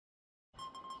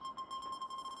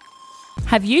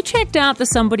Have you checked out the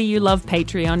Somebody You Love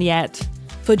Patreon yet?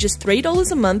 For just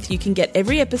 $3 a month, you can get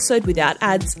every episode without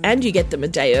ads and you get them a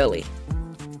day early.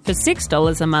 For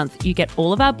 $6 a month, you get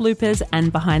all of our bloopers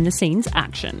and behind-the-scenes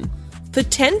action. For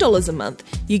 $10 a month,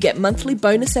 you get monthly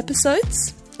bonus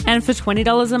episodes. And for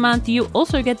 $20 a month, you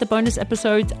also get the bonus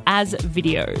episodes as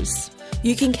videos.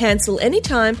 You can cancel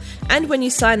anytime, and when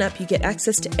you sign up, you get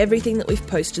access to everything that we've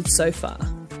posted so far.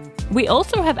 We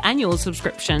also have annual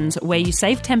subscriptions where you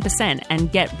save 10% and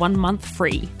get 1 month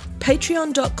free.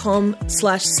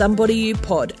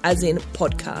 Patreon.com/somebodyyoupod, as in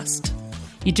podcast.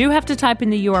 You do have to type in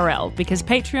the URL because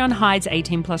Patreon hides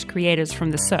 18 plus creators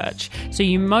from the search, so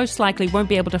you most likely won't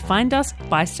be able to find us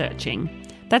by searching.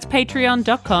 That's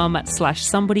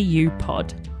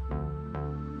patreon.com/somebodyyoupod.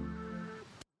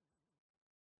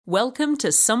 Welcome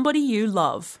to Somebody You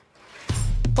Love,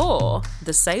 or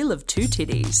The Sale of Two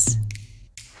Titties.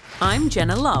 I'm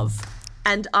Jenna Love.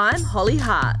 And I'm Holly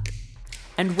Hart.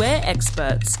 And we're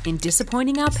experts in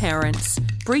disappointing our parents,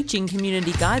 breaching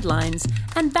community guidelines,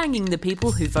 and banging the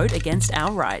people who vote against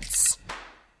our rights.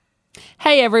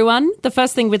 Hey everyone, the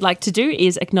first thing we'd like to do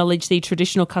is acknowledge the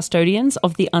traditional custodians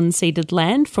of the unceded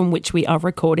land from which we are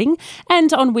recording,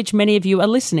 and on which many of you are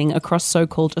listening across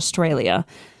so-called Australia.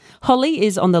 Holly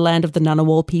is on the land of the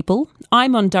Ngunnawal people,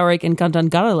 I'm on Darug and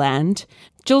Gundungurra land,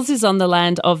 Jules is on the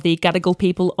land of the Gadigal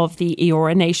people of the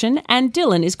Eora Nation, and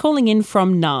Dylan is calling in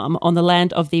from Naarm on the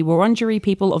land of the Wurundjeri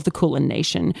people of the Kulin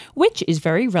Nation, which is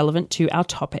very relevant to our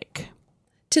topic.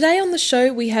 Today on the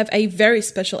show, we have a very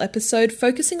special episode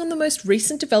focusing on the most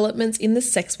recent developments in the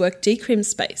sex work decrim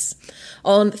space.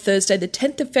 On Thursday, the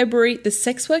 10th of February, the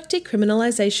Sex Work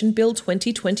Decriminalisation Bill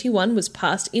 2021 was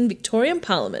passed in Victorian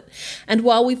Parliament. And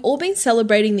while we've all been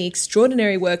celebrating the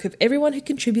extraordinary work of everyone who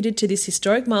contributed to this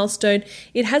historic milestone,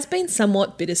 it has been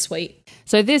somewhat bittersweet.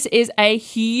 So this is a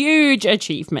huge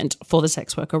achievement for the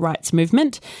sex worker rights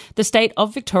movement. The state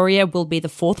of Victoria will be the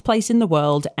 4th place in the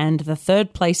world and the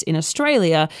 3rd place in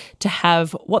Australia to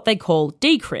have what they call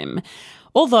decrim.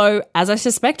 Although, as I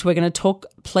suspect we're going to talk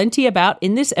plenty about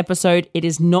in this episode, it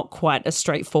is not quite as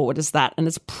straightforward as that, and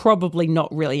it's probably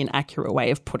not really an accurate way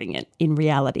of putting it in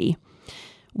reality.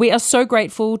 We are so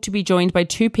grateful to be joined by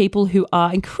two people who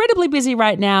are incredibly busy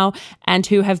right now and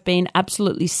who have been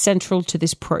absolutely central to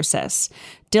this process.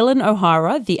 Dylan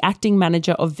O'Hara, the acting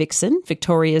manager of Vixen,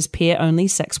 Victoria's peer-only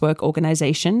sex work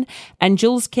organisation, and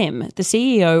Jules Kim, the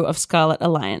CEO of Scarlet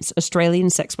Alliance, Australian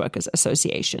Sex Workers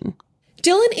Association.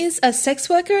 Dylan is a sex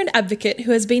worker and advocate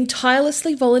who has been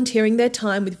tirelessly volunteering their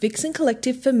time with Vixen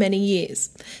Collective for many years.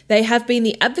 They have been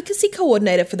the advocacy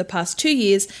coordinator for the past 2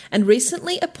 years and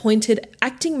recently appointed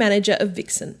acting manager of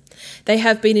Vixen. They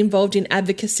have been involved in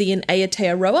advocacy in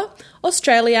Aotearoa,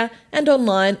 Australia, and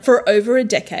online for over a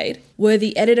decade, were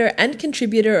the editor and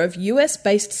contributor of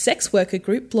US-based sex worker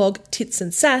group blog Tits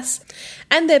and Sass,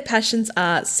 and their passions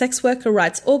are sex worker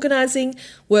rights organising,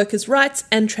 workers' rights,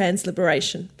 and trans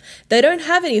liberation. They don't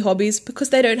have any hobbies because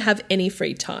they don't have any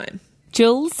free time.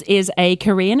 Jules is a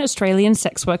Korean-Australian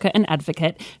sex worker and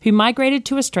advocate who migrated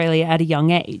to Australia at a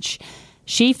young age.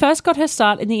 She first got her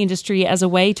start in the industry as a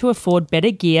way to afford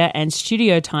better gear and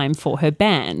studio time for her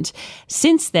band.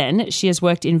 Since then, she has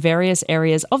worked in various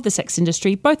areas of the sex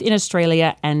industry, both in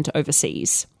Australia and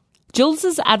overseas.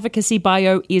 Jules's advocacy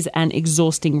bio is an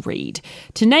exhausting read.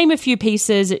 To name a few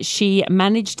pieces, she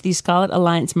managed the Scarlet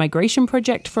Alliance Migration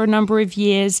Project for a number of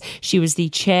years. She was the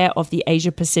chair of the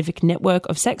Asia Pacific Network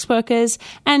of Sex Workers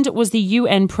and was the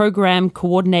UN Program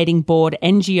Coordinating Board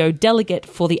NGO Delegate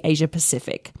for the Asia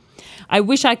Pacific. I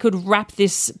wish I could wrap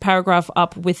this paragraph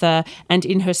up with a "and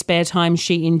in her spare time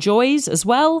she enjoys" as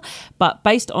well, but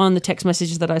based on the text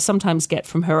messages that I sometimes get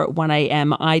from her at 1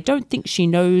 a.m, I don't think she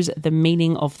knows the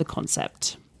meaning of the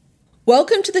concept.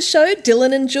 Welcome to the show,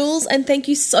 Dylan and Jules, and thank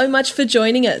you so much for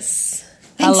joining us.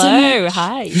 Hello,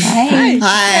 hi. Hey.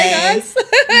 Hi guys.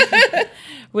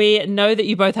 We know that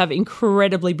you both have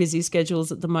incredibly busy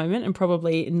schedules at the moment and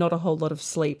probably not a whole lot of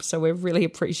sleep, so we're really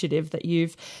appreciative that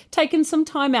you've taken some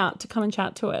time out to come and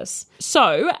chat to us.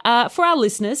 So, for our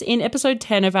listeners, in episode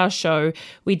 10 of our show,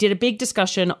 we did a big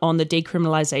discussion on the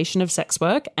decriminalisation of sex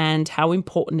work and how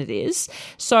important it is.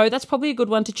 So that's probably a good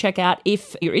one to check out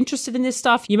if you're interested in this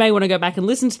stuff. You may want to go back and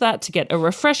listen to that to get a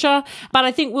refresher, but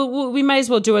I think we may as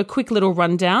well do a quick little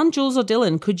rundown. Jules or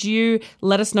Dylan, could you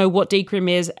let us know what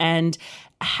decrim is and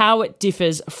how it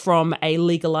differs from a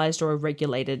legalised or a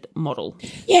regulated model?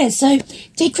 Yeah, so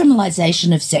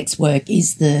decriminalisation of sex work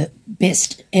is the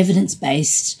best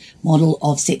evidence-based model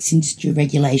of sex industry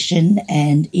regulation,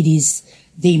 and it is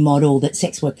the model that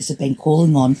sex workers have been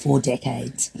calling on for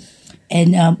decades.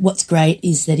 And what's great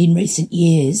is that in recent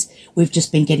years, we've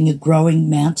just been getting a growing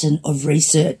mountain of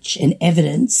research and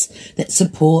evidence that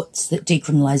supports that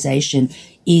decriminalisation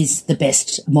is the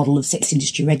best model of sex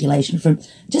industry regulation from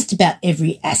just about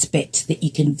every aspect that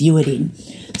you can view it in.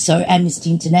 So Amnesty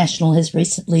International has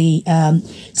recently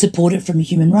supported from a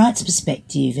human rights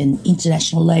perspective, and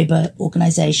International Labour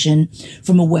Organisation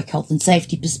from a work health and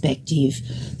safety perspective.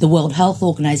 The World Health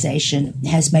Organisation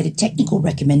has made a technical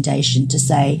recommendation to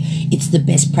say it's the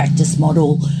best practice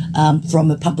model from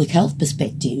a public health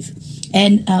perspective.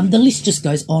 And the list just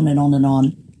goes on and on and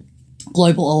on.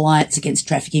 Global Alliance Against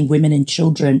Trafficking Women and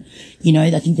Children,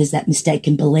 I think there's that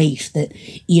mistaken belief that,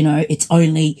 it's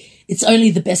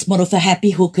only the best model for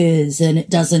happy hookers, and it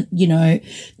doesn't,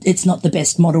 it's not the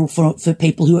best model for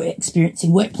people who are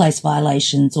experiencing workplace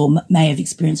violations or may have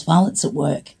experienced violence at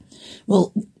work.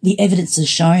 Well, the evidence has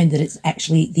shown that it's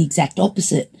actually the exact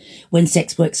opposite. When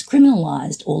sex work's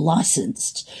criminalised or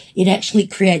licensed, it actually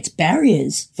creates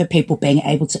barriers for people being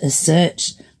able to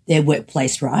assert their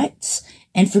workplace rights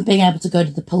and from being able to go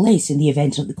to the police in the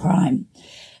event of the crime.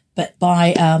 But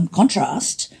by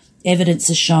contrast, evidence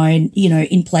has shown,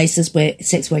 in places where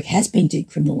sex work has been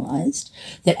decriminalised,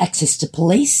 that access to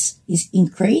police is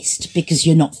increased because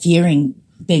you're not fearing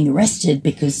being arrested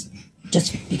because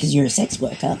you're a sex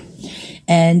worker.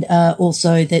 And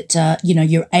also that,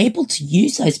 you're able to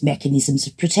use those mechanisms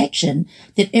of protection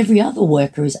that every other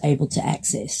worker is able to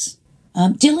access.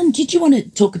 Dylan, did you want to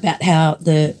talk about how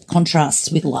the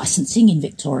contrasts with licensing in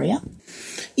Victoria?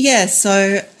 Yeah,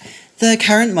 so the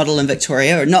current model in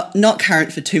Victoria, or not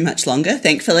current for too much longer,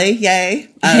 thankfully, yay.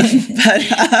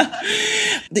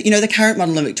 The current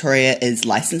model in Victoria is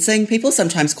licensing. People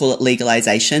sometimes call it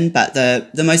legalisation, but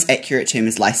the most accurate term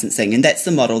is licensing, and that's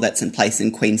the model that's in place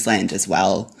in Queensland as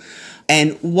well.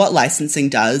 And what licensing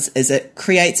does is it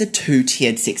creates a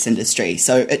two-tiered sex industry.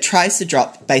 So it tries to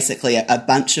drop basically a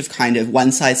bunch of kind of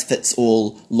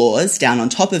one-size-fits-all laws down on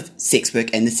top of sex work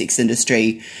and the sex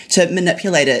industry to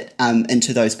manipulate it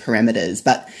into those parameters.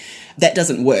 But that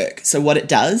doesn't work. So what it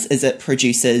does is it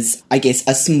produces, I guess,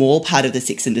 a small part of the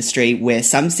sex industry where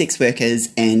some sex workers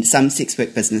and some sex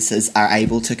work businesses are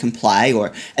able to comply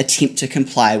or attempt to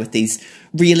comply with these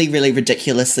really, really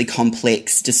ridiculously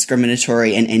complex,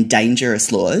 discriminatory and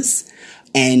dangerous laws.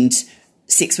 And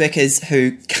sex workers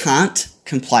who can't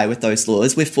comply with those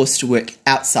laws, we're forced to work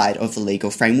outside of the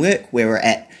legal framework where we're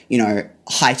at,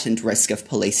 heightened risk of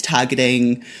police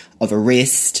targeting, of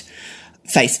arrest,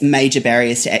 face major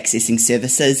barriers to accessing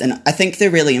services. And I think the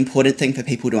really important thing for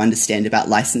people to understand about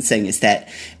licensing is that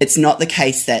it's not the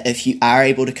case that if you are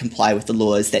able to comply with the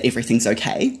laws that everything's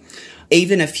okay.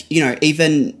 Even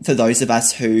for those of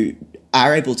us who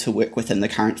are able to work within the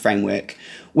current framework,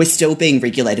 we're still being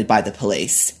regulated by the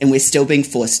police and we're still being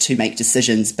forced to make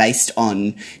decisions based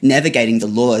on navigating the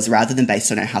laws rather than based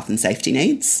on our health and safety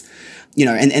needs.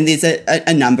 And there's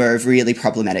a number of really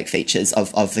problematic features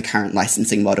of the current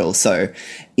licensing model. So,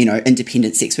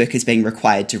 independent sex workers being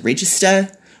required to register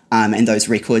and those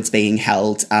records being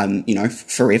held,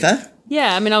 forever.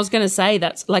 Yeah, I was going to say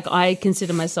that's I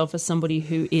consider myself as somebody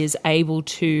who is able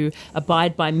to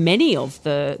abide by many of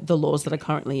the laws that are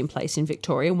currently in place in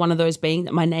Victoria, one of those being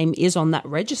that my name is on that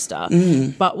register.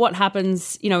 But what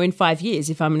happens, in 5 years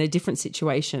if I'm in a different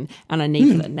situation and I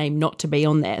need that name not to be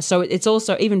on there? So it's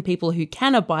also even people who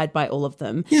can abide by all of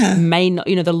them may not,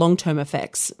 the long-term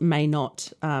effects may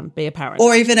not be apparent.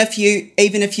 Or even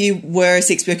if you were a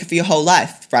sex worker for your whole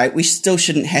life, right, we still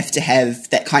shouldn't have to have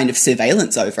that kind of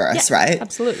surveillance over us, right?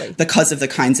 Absolutely. Because of the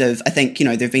kinds of, I think, there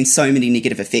have been so many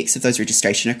negative effects of those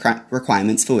registration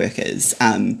requirements for workers.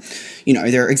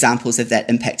 There are examples of that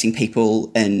impacting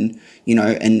people in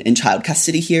child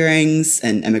custody hearings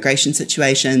and immigration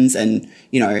situations and,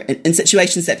 in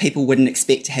situations that people wouldn't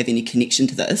expect to have any connection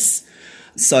to this.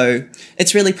 So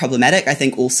it's really problematic. I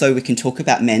think also we can talk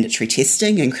about mandatory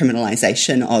testing and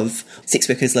criminalisation of sex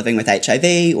workers living with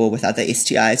HIV or with other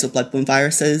STIs or bloodborne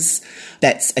viruses.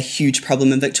 That's a huge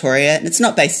problem in Victoria, and it's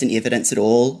not based in evidence at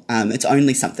all. It's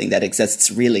only something that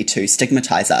exists really to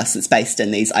stigmatise us. It's based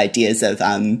in these ideas of,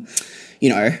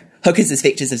 hookers as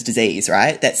vectors of disease,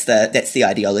 right? That's the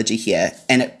ideology here,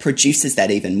 and it produces that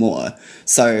even more.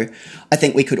 So I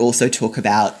think we could also talk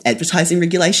about advertising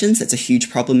regulations. That's a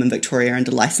huge problem in Victoria under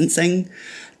licensing.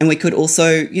 And we could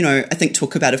also, I think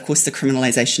talk about, of course, the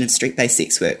criminalisation of street-based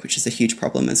sex work, which is a huge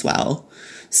problem as well.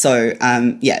 So,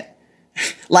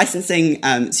 licensing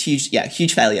is huge. Yeah,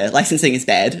 huge failure. Licensing is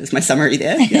bad. Is my summary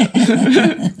there? Yeah.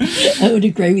 I would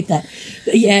agree with that.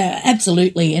 But yeah,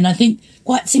 absolutely. And I think,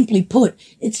 quite simply put,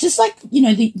 it's just like,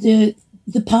 the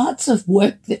parts of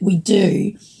work that we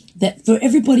do that for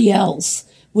everybody else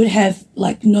would have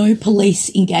like no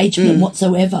police engagement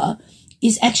whatsoever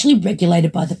is actually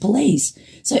regulated by the police.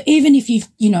 So even if you've,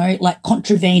 like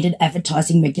contravened an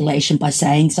advertising regulation by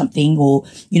saying something or,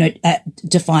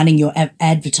 defining your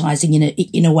advertising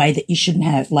in a way that you shouldn't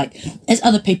have, like as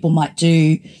other people might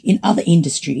do in other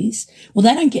industries, well,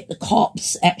 they don't get the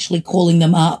cops actually calling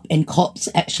them up and cops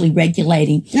actually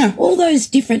regulating all those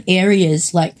different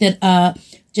areas like that are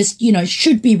just,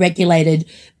 should be regulated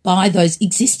by those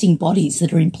existing bodies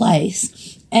that are in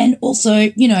place. And also,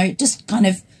 just kind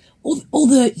of all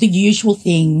the usual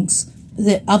things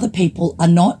that other people are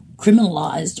not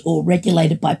criminalised or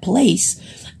regulated by police.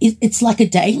 It's like a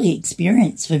daily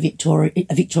experience for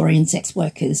Victorian sex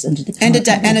workers under the and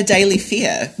a daily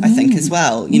fear, I think, as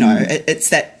well. It's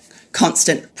that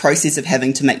constant process of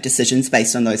having to make decisions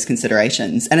based on those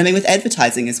considerations. And I mean, with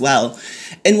advertising as well,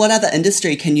 in what other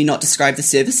industry can you not describe the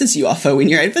services you offer when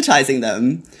you're advertising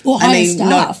them? Or hire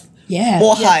staff.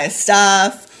 Hire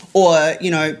staff. Or,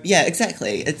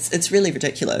 exactly. It's really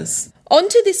ridiculous. On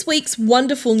to this week's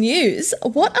wonderful news.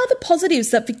 What are the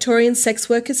positives that Victorian sex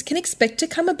workers can expect to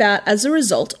come about as a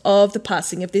result of the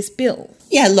passing of this bill?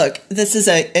 Yeah, look, I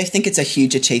think it's a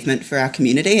huge achievement for our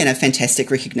community and a fantastic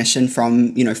recognition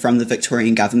from the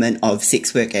Victorian government of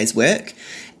sex work as work.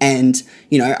 And,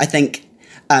 I think,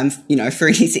 for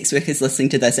any sex workers listening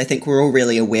to this, I think we're all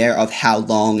really aware of how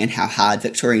long and how hard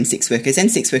Victorian sex workers and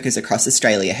sex workers across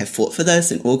Australia have fought for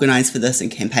this and organised for this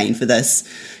and campaigned for this.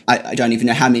 I don't even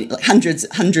know how many, like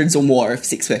hundreds or more of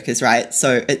sex workers, right?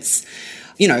 So it's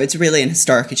really an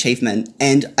historic achievement.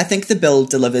 And I think the bill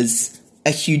delivers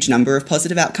a huge number of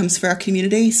positive outcomes for our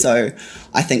community. So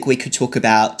I think we could talk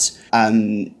about,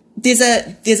 there's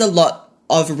a lot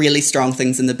of really strong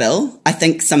things in the bill. I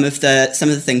think some of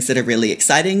the things that are really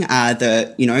exciting are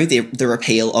the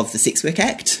repeal of the Sex Work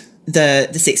Act.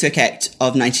 The Sex Work Act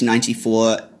of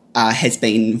 1994 has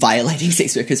been violating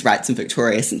sex workers' rights in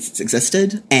Victoria since it's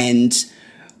existed. And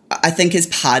I think as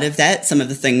part of that, some of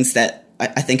the things that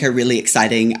I think are really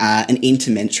exciting are an end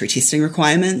to mandatory testing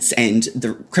requirements and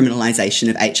the criminalisation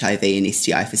of HIV and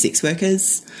STI for sex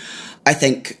workers. I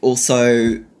think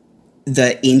also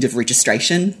the end of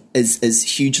registration is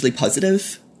hugely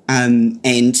positive.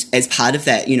 And as part of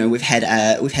that, we've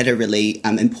had a really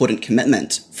important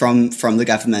commitment from the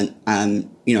government,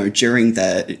 during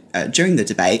the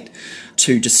debate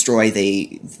to destroy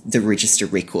the register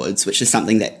records, which is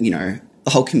something that the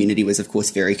whole community was, of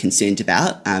course, very concerned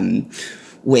about.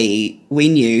 We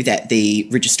knew that the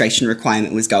registration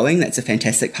requirement was going. That's a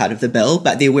fantastic part of the bill,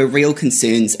 but there were real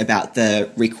concerns about the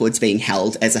records being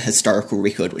held as a historical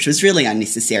record, which was really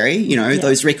unnecessary.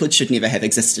 Those records should never have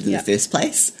existed in the first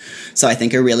place. So I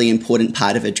think a really important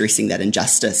part of addressing that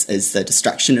injustice is the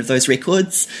destruction of those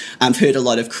records. I've heard a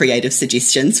lot of creative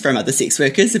suggestions from other sex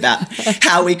workers about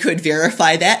how we could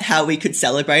verify that, how we could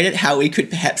celebrate it, how we could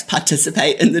perhaps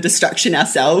participate in the destruction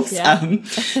ourselves. Yeah.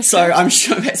 So I'm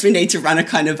sure perhaps we need to run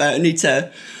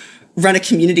a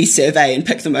community survey and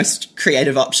pick the most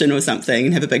creative option or something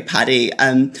and have a big party.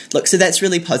 So that's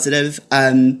really positive.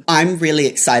 I'm really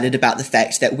excited about the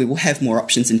fact that we will have more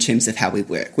options in terms of how we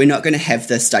work. We're not going to have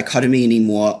this dichotomy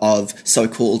anymore of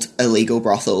so-called illegal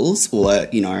brothels or,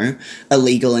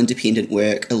 illegal independent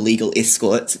work, illegal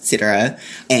escorts, etc.,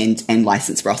 and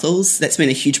licensed brothels. That's been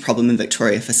a huge problem in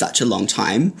Victoria for such a long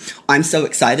time. I'm so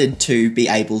excited to be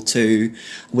able to,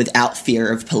 without fear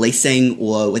of policing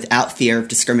or without fear of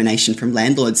discrimination from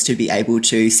landlords, to be able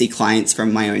to see clients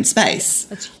from my own space.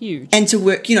 That's huge. And to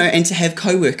work, and to have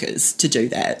co-workers to do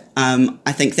that.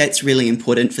 I think that's really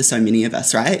important for so many of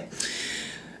us, right?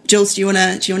 Jules, do you want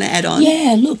to add on?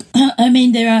 Yeah, look, I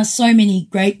mean, there are so many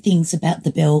great things about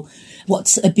the bill.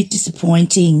 What's a bit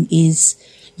disappointing is,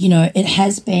 it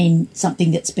has been something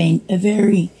that's been a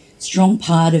very strong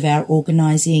part of our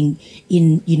organising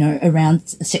in, around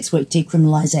sex work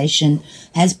decriminalisation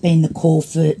has been the call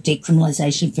for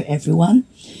decriminalisation for everyone.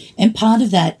 And part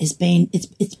of that has been,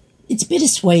 it's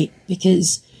bittersweet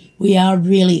because we are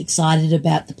really excited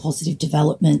about the positive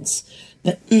developments,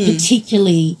 but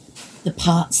particularly the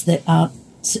parts that are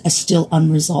still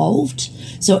unresolved.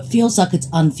 So it feels like it's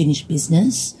unfinished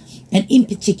business. And in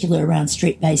particular around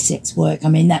street-based sex work, I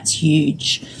mean, that's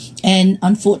huge. And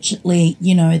unfortunately,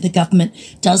 the government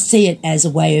does see it as a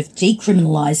way of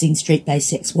decriminalising street-based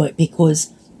sex work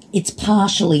because it's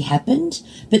partially happened.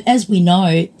 But as we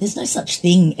know, there's no such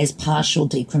thing as partial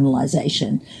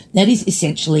decriminalisation. That is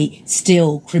essentially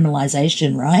still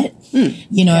criminalisation, right?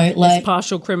 You know, like It's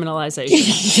partial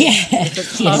criminalisation. yeah, If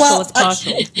it's partial, it's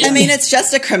partial. I mean, it's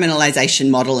just a criminalisation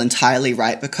model entirely,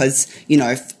 right? Because, you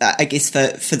know, I guess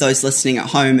for those listening at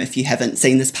home, if you haven't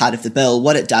seen this part of the bill,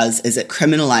 what it does is it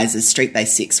criminalises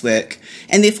street-based sex work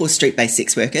and therefore street-based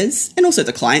sex workers and also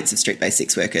the clients of street-based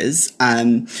sex workers,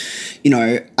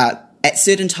 at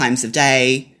certain times of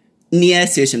day, near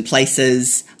certain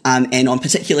places, and on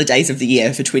particular days of the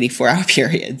year for 24-hour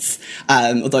periods.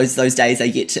 Those days are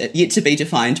yet to be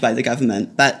defined by the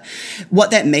government. But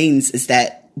what that means is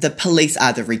that the police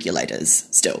are the regulators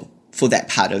still for that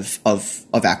part of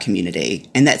our community,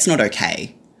 and that's not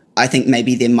okay. I think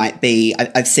maybe there might be,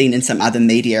 I've seen in some other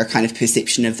media a kind of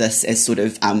perception of this as sort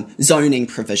of zoning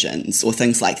provisions or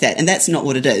things like that, and that's not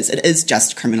what it is. It is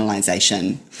just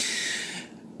criminalisation.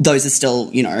 Those are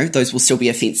still, those will still be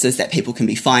offences that people can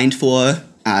be fined for.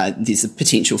 There's a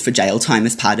potential for jail time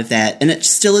as part of that. And it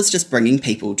still is just bringing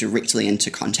people directly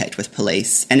into contact with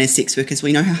police. And as sex workers,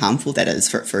 we know how harmful that is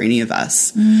for any of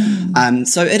us.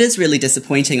 So it is really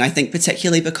disappointing, I think,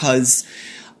 particularly because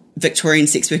Victorian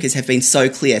sex workers have been so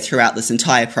clear throughout this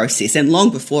entire process and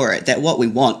long before it that what we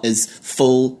want is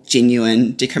full,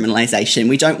 genuine decriminalisation.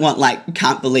 We don't want,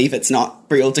 can't believe it's not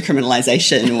real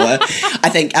decriminalisation, or I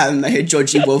think I heard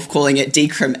Georgie Wolf calling it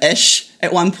decrim-ish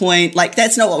at one point.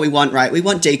 That's not what we want, right? We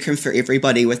want decrim for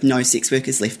everybody with no sex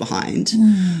workers left behind.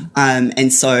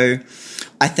 And so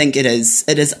I think it is,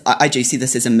 I do see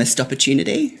this as a missed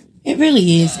opportunity. it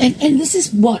really is. And this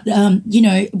is what,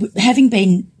 having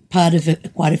been part of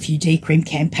quite a few decrim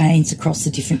campaigns across the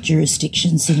different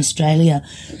jurisdictions in Australia,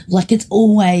 it's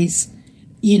always,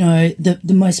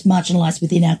 the most marginalised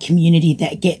within our community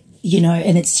that get,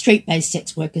 and it's street-based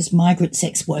sex workers, migrant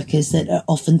sex workers that are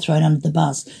often thrown under the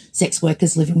bus, sex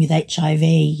workers living with HIV,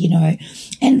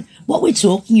 And what we're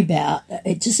talking about,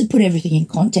 just to put everything in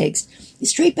context,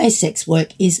 street-based sex work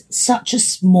is such a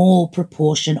small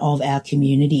proportion of our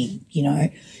community,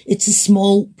 It's a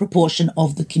small proportion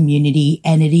of the community,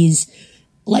 and it is,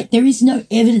 there is no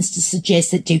evidence to suggest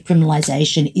that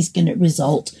decriminalisation is going to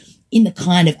result in the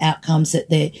kind of outcomes that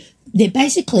they're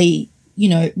basically,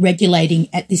 regulating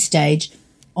at this stage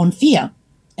on fear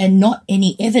and not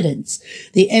any evidence.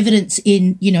 The evidence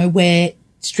in, where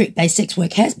street-based sex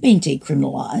work has been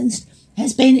decriminalised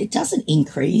has been it doesn't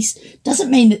increase, doesn't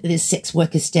mean that there's sex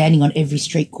workers standing on every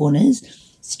street corners.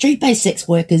 Street-based sex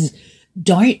workers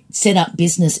don't set up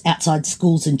business outside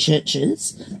schools and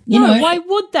churches. Why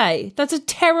would they? That's a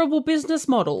terrible business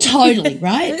model. Totally,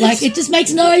 right? It just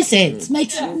makes no sense.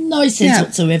 Makes no sense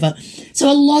whatsoever. So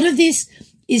a lot of this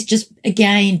is just,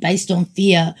 again, based on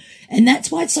fear. And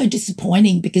that's why it's so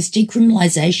disappointing, because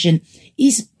decriminalisation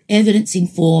is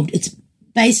evidence-informed. It's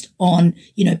based on,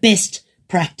 best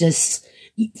practice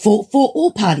for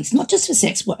all parties, not just for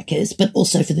sex workers, but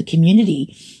also for the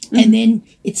community. And then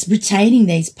it's retaining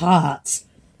these parts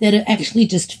that are actually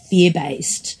just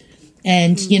fear-based.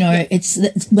 And,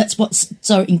 that's what's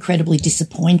so incredibly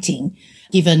disappointing,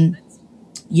 given,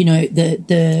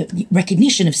 the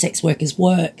recognition of sex workers'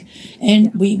 work.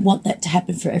 And we want that to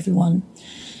happen for everyone.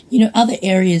 Other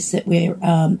areas that we're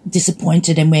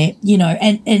disappointed, and we're,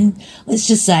 and let's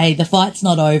just say the fight's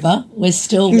not over. We're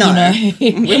still,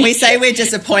 when we say we're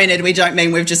disappointed, we don't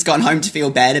mean we've just gone home to feel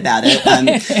bad about it.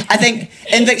 I think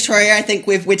in Victoria,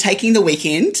 we're taking the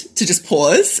weekend to just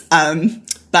pause.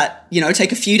 But,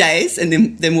 take a few days and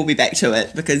then we'll be back to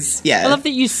it, because, I love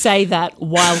that you say that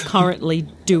while currently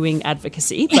doing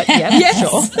advocacy, but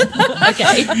sure.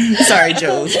 Okay. Sorry,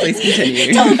 Jules, please continue.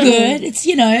 It's all good. It's,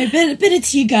 but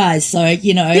it's you guys, so, it's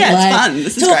fun.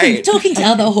 This is great. Talking to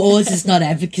other whores is not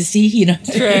advocacy,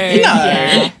 True.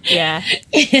 No. Yeah.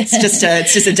 It's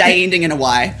just a day ending in a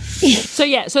Y.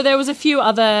 So there was a few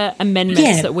other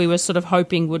amendments that we were sort of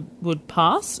hoping would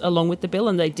pass along with the bill,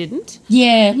 and they didn't.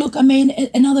 Yeah, look, I mean,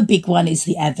 another big one is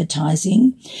the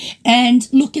advertising.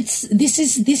 And look, this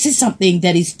is something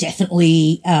that is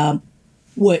definitely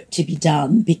work to be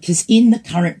done, because in the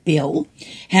current bill,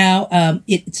 how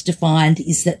it's defined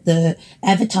is that the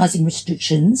advertising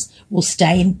restrictions will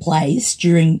stay in place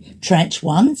during tranche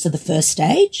 1, so the first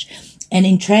stage. And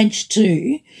in tranche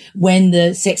 2, when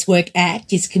the Sex Work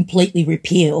Act is completely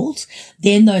repealed,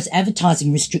 then those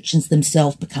advertising restrictions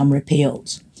themselves become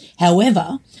repealed.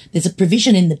 However, there's a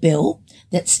provision in the bill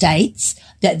that states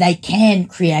that they can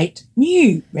create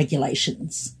new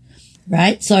regulations,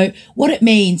 right? So what it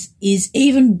means is,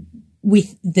 even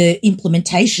with the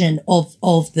implementation of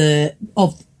now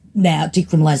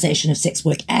Decriminalisation of Sex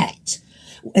Work Act,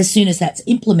 as soon as that's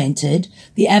implemented,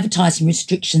 the advertising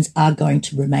restrictions are going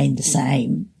to remain the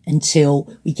same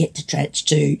until we get to tranche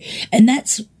 2. And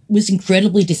that's was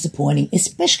incredibly disappointing,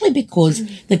 especially because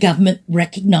the government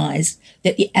recognised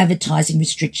that the advertising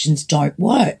restrictions don't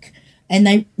work. And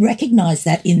they recognise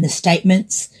that in the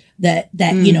statements that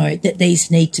you know, that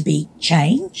these need to be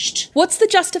changed. What's the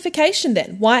justification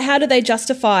then? How do they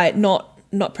justify not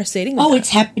proceeding with that? It's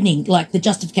happening. Like, the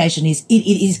justification is it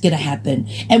is going to happen.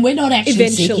 And we're not actually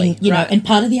eventually seeking, you know, and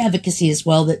part of the advocacy as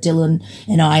well that Dylan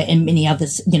and I and many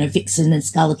others, you know, Vixen and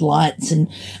Scarlet Alliance and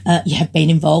you have been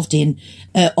involved in,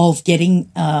 of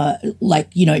getting,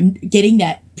 getting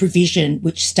that provision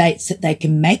which states that they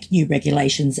can make new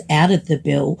regulations out of the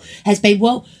bill has been,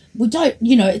 well, we don't,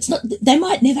 you know, it's not, they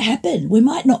might never happen. We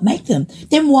might not make them.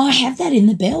 Then why have that in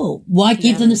the bill? Why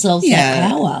give themselves that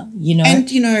power, you know?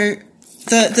 And, you know,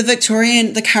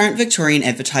 the current Victorian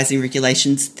advertising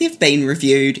regulations, they've been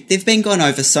reviewed. They've been gone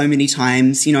over so many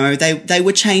times. You know, they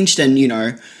were changed in, you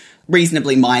know,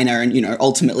 reasonably minor and, you know,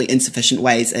 ultimately insufficient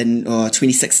ways in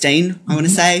 2016, I want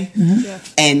to say. Mm-hmm. Yeah.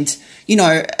 And, you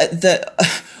know,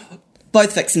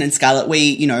 both Vixen and Scarlett,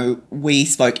 we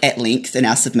spoke at length in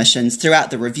our submissions throughout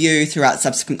the review, throughout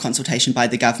subsequent consultation by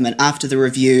the government after the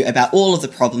review about all of the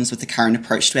problems with the current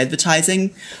approach to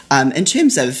advertising. In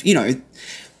terms of, you know,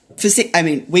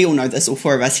 we all know this, all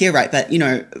four of us here, right? But, you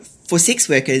know, for sex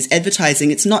workers,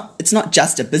 advertising, it's not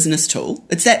just a business tool.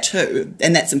 It's that too,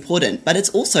 and that's important. But it's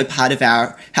also part of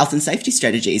our health and safety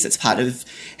strategies. It's part of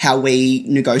how we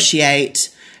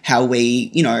negotiate, how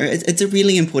we, you know, it's a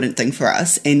really important thing for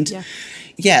us. And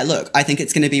look, I think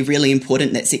it's going to be really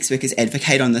important that sex workers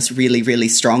advocate on this really, really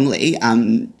strongly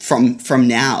from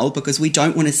now, because we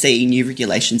don't want to see new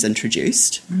regulations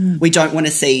introduced. We don't want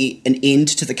to see an end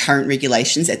to the current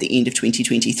regulations at the end of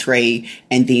 2023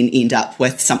 and then end up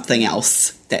with something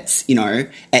else that's, you know,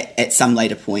 at some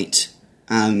later point.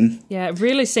 It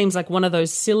really seems like one of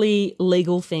those silly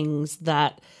legal things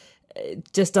that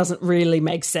just doesn't really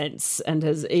make sense, and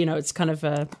has, you know, it's kind of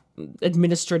a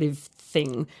administrative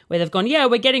thing where they've gone,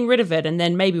 we're getting rid of it, and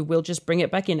then maybe we'll just bring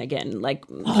it back in again, like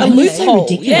a loophole.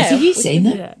 So ridiculous. Have you seen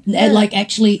that? Like,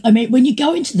 actually, I mean, when you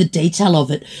go into the detail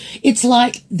of it, it's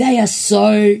like they are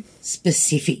so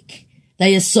specific.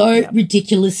 They are so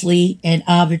ridiculously and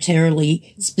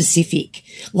arbitrarily specific.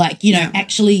 Like, you know,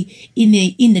 actually in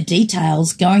the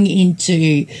details, going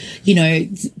into, you know,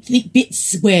 the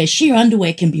bits where sheer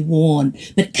underwear can be worn,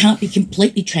 but it can't be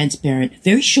completely transparent.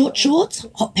 Very short shorts,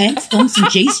 hot pants, thongs and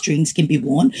G-strings can be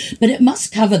worn, but it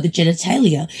must cover the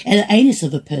genitalia and the anus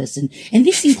of a person. And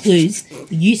this includes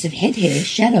the use of head hair,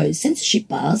 shadows, censorship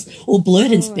bars, or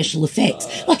blurred and special effects.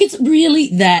 Like, it's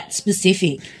really that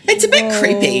specific. It's a bit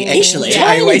creepy, actually.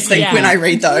 I always think when I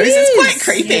read those, it's quite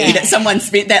creepy that someone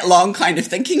spent that long kind of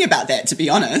thinking about that, to be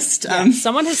honest.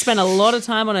 Someone has spent a lot of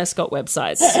time on Escort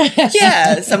websites.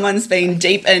 Someone's been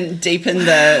deep in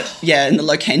the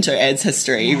Locanto ads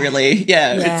history, really.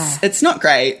 It's not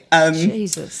great.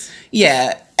 Jesus.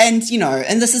 Yeah. And, you know,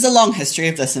 and this is a long history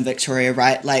of this in Victoria,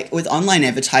 right? Like, with online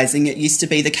advertising, it used to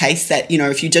be the case that, you know,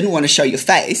 if you didn't want to show your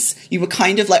face, you were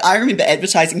kind of like, I remember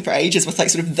advertising for ages with like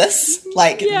sort of this,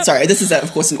 like, sorry, this is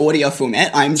of course an audio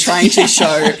format. I'm trying to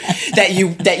show that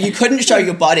you couldn't show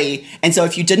your body. And so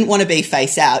if you didn't want to be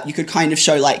face out, you could kind of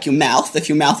show like your mouth, if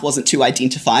your mouth wasn't too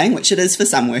identifying, which it is for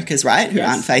some workers, right? Who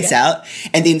aren't face out.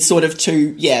 And then sort of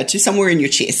to somewhere in your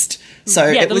chest.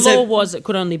 So the law was it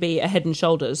could only be a head and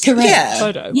shoulders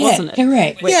photo, wasn't it?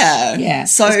 Correct. Which,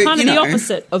 So it's kind of the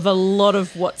opposite of a lot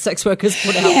of what sex workers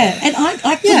put out there. And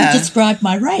I couldn't describe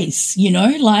my race, you know,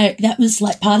 like that was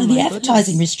like part of the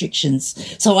advertising restrictions.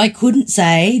 So I couldn't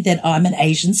say that I'm an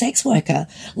Asian sex worker.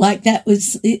 Like that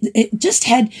was, it just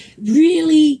had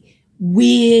really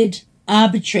weird,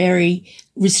 arbitrary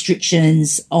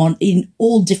restrictions in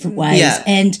all different ways.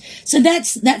 And so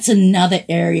that's another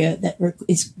area that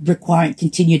is requiring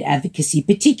continued advocacy,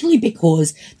 particularly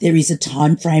because there is a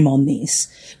time frame on this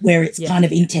where it's kind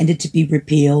of intended to be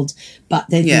repealed, but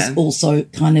there is also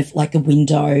kind of like a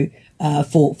window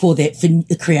for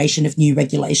the creation of new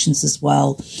regulations as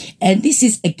well. And this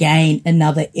is again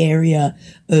another area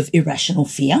of irrational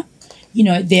fear. You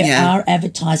know, there are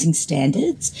advertising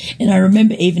standards. And I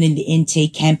remember even in the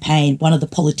NT campaign, one of the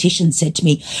politicians said to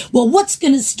me, well, what's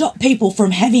going to stop people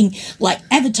from having like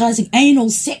advertising anal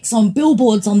sex on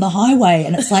billboards on the highway?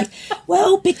 And it's like,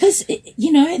 well, because,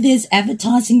 you know, there's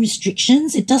advertising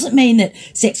restrictions. It doesn't mean that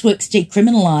sex work's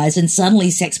decriminalised and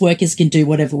suddenly sex workers can do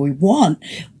whatever we want.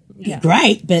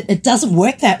 Great, but it doesn't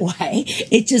work that way.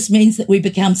 It just means that we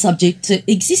become subject to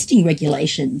existing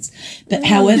regulations. But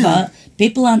however,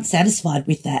 people aren't satisfied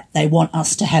with that. They want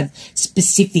us to have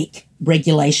specific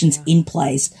regulations in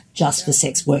place just for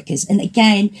sex workers. And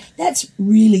again, that's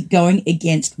really going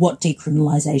against what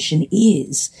decriminalisation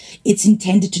is. It's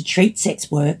intended to treat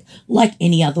sex work like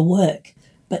any other work.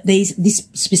 But this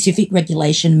specific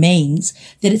regulation means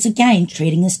that it's, again,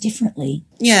 treating us differently.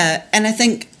 Yeah, and I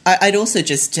think I'd also,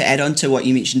 just to add on to what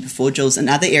you mentioned before, Jules,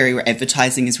 another area where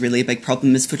advertising is really a big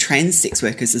problem is for trans sex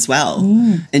workers as well,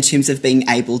 in terms of being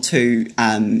able to,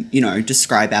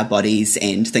 describe our bodies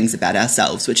and things about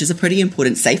ourselves, which is a pretty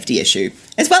important safety issue,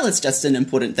 as well as just an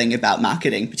important thing about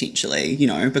marketing potentially,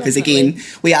 because again,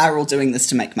 we are all doing this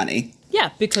to make money.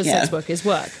 Yeah, because sex work is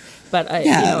work. But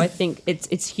I think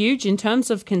it's huge in terms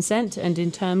of consent and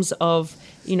in terms of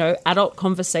adult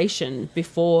conversation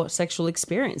before sexual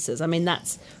experiences. I mean,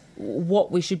 that's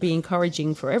what we should be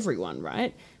encouraging for everyone,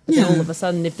 right? But then all of a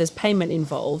sudden, if there's payment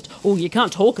involved, you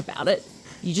can't talk about it.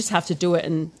 You just have to do it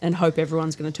and hope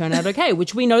everyone's going to turn out okay,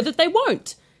 which we know that they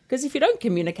won't. Because if you don't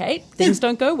communicate, things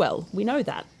don't go well. We know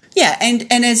that. Yeah, and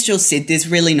as Jill said, there's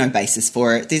really no basis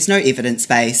for it. There's no evidence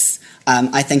base.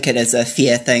 I think it is a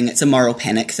fear thing. It's a moral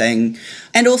panic thing.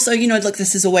 And also, look,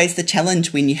 this is always the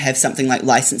challenge when you have something like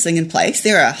licensing in place.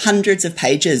 There are hundreds of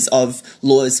pages of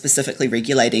laws specifically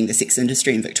regulating the sex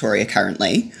industry in Victoria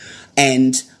currently.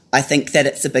 And I think that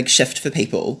it's a big shift for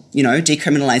people.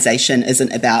 Decriminalisation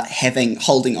isn't about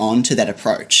holding on to that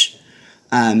approach.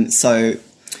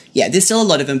 Yeah, there's still a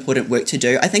lot of important work to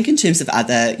do. I think in terms of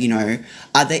other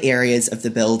areas of the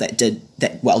bill that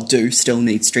do still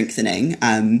need strengthening.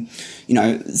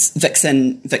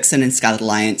 Vixen and Scarlet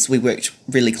Alliance, we worked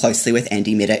really closely with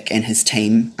Andy Medic and his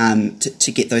team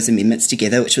to get those amendments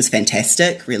together, which was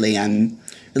fantastic. Really,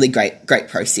 really great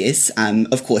process.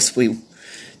 Of course, very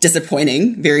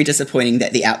disappointing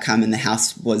that the outcome in the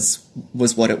House was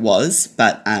what it was,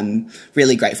 but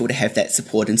really grateful to have that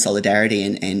support and solidarity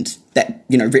and that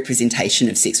representation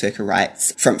of sex worker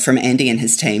rights from Andy and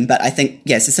his team. But I think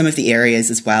so some of the areas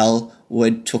as well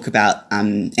would talk about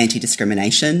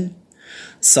anti-discrimination.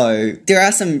 So there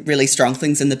are some really strong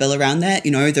things in the bill around that.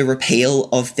 The repeal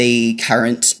of the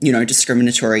current,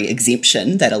 discriminatory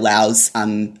exemption that allows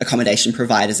accommodation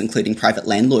providers, including private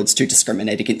landlords, to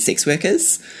discriminate against sex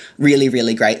workers. Really,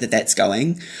 really great that that's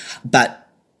going. But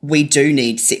we do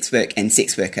need sex work and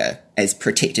sex worker as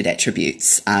protected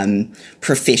attributes.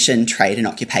 Profession, trade and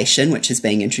occupation, which is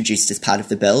being introduced as part of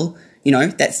the bill.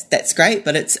 That's great,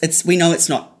 but we know it's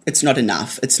not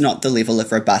enough. It's not the level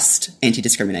of robust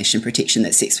anti-discrimination protection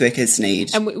that sex workers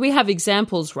need. And we have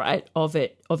examples, right, of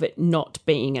it not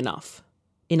being enough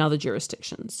in other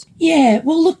jurisdictions. Yeah,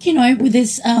 well, look,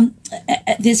 there's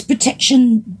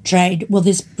protection trade. Well,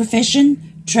 there's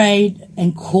profession, trade,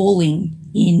 and calling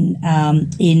in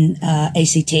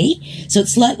ACT. So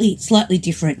it's slightly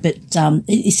different, but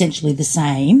essentially the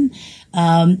same.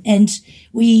 And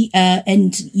we,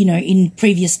 in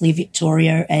previously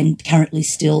Victoria and currently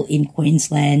still in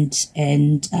Queensland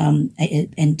and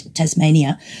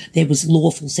Tasmania, there was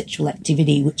lawful sexual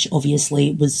activity, which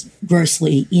obviously was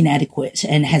grossly inadequate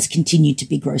and has continued to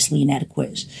be grossly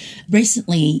inadequate.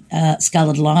 Recently,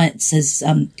 Scarlet Alliance has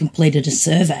completed a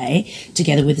survey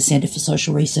together with the Centre for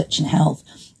Social Research and Health,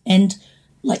 and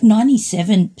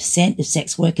 97% of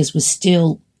sex workers were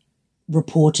still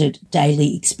reported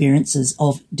daily experiences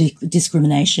of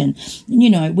discrimination.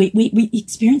 And, we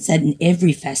experience that in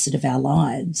every facet of our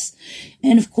lives.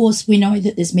 And of course, we know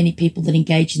that there's many people that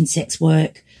engage in sex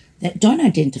work that don't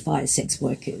identify as sex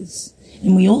workers.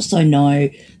 And we also know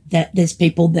that there's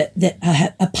people that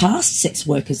are past sex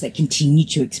workers that continue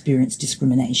to experience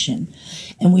discrimination.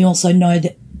 And we also know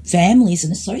that families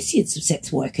and associates of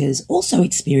sex workers also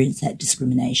experience that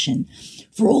discrimination.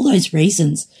 For all those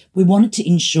reasons, we wanted to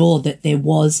ensure that there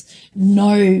was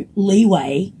no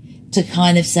leeway to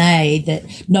kind of say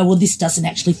that, no, well, this doesn't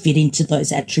actually fit into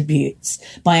those attributes.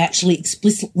 By actually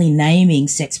explicitly naming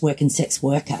sex work and sex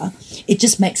worker, it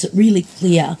just makes it really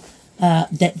clear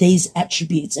that these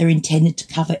attributes are intended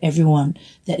to cover everyone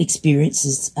that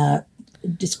experiences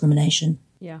discrimination.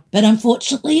 Yeah. But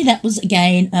unfortunately, that was,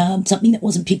 again, something that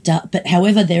wasn't picked up. But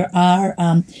however, there are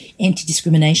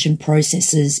anti-discrimination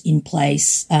processes in play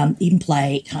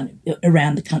kind of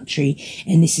around the country.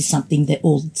 And this is something that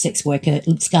all sex worker,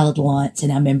 Scarlet Alliance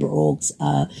and our member orgs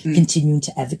are continuing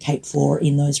to advocate for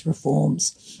in those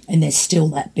reforms. And there's still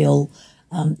that bill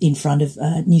in front of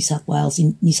New South Wales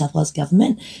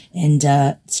government.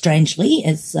 And strangely,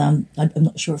 as I'm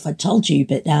not sure if I told you,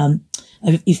 but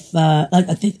I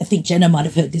think Jenna might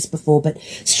have heard this before, but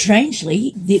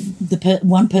strangely, the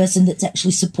one person that's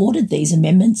actually supported these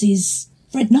amendments is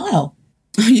Fred Nile.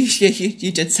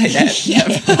 You did say that. Yeah.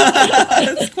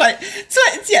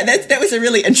 That was a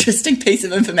really interesting piece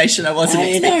of information I wasn't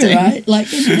expecting. Know, right? Like,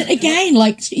 again,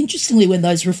 like, interestingly, when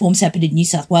those reforms happened in New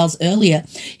South Wales earlier,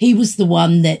 he was the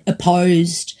one that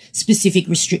opposed specific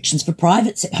restrictions for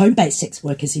private home-based sex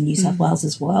workers in New South Wales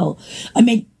as well. I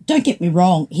mean, don't get me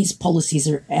wrong, his policies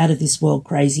are out of this world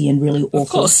crazy and really awful. Of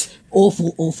course.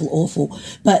 Awful.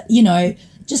 But, you know,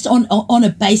 just on a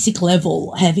basic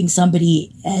level, having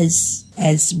somebody as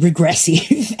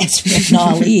regressive as Red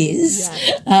Nile is,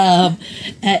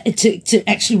 to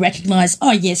actually recognise,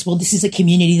 oh yes, well, this is a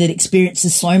community that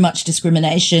experiences so much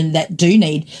discrimination that do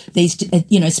need these,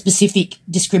 specific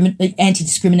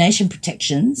anti-discrimination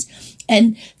protections,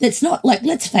 and that's not, like,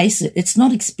 let's face it, it's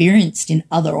not experienced in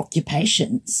other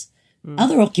occupations.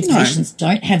 Other occupations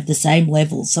don't have the same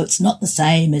levels, so it's not the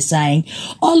same as saying,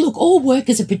 oh, look, all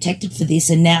workers are protected for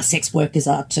this and now sex workers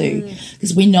are too,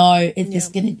 because we know it's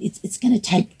going to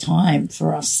take time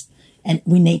for us, and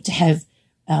we need to have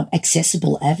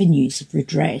accessible avenues of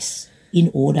redress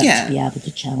in order to be able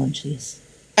to challenge this.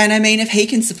 And I mean, if he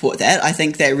can support that, I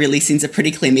think that really sends a pretty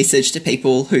clear message to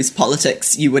people whose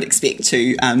politics you would expect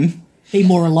to be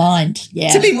more aligned,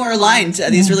 To be more aligned.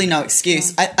 There's really no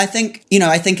excuse. I think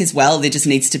as well, there just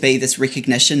needs to be this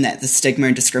recognition that the stigma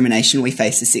and discrimination we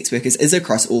face as sex workers is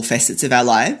across all facets of our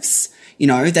lives,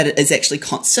 that it is actually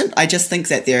constant. I just think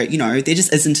that there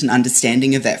just isn't an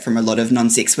understanding of that from a lot of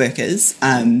non-sex workers.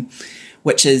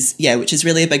 Which is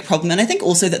really a big problem. And I think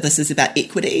also that this is about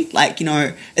equity. Like,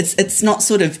 it's not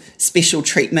sort of special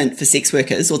treatment for sex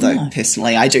workers, although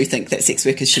personally I do think that sex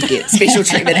workers should get special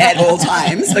treatment at all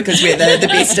times because we're the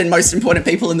best and most important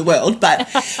people in the world. But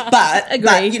it's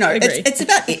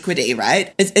about equity,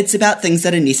 right? It's about things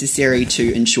that are necessary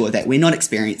to ensure that we're not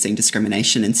experiencing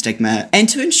discrimination and stigma, and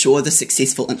to ensure the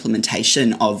successful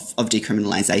implementation of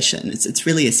decriminalisation. It's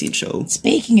really essential.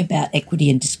 Speaking about equity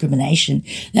and discrimination,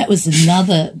 that was another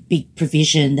big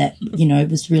provision that,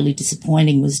 was really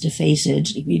disappointing, was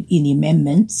defeated in the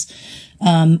amendments,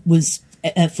 was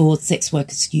for sex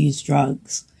workers who use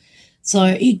drugs. So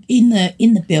in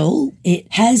the bill, it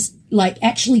has, like,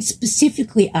 actually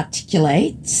specifically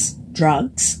articulates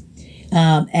drugs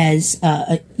as,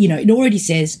 it already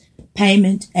says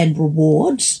payment and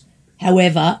rewards.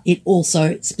 However, it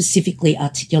also specifically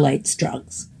articulates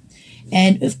drugs.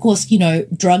 And, of course,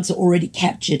 drugs are already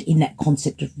captured in that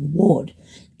concept of reward.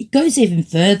 It goes even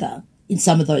further in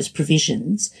some of those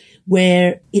provisions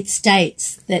where it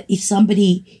states that if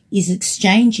somebody is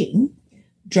exchanging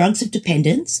drugs of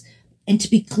dependence, and to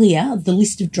be clear, the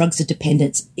list of drugs of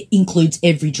dependence includes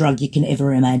every drug you can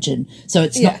ever imagine. So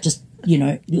it's not just,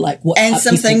 like what... And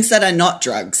some things that are not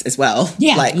drugs as well. Or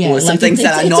some like things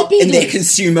that are not in their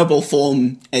consumable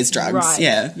form as drugs.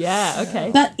 Right. Yeah,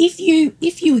 okay. But if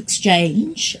you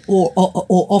exchange or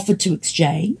offer to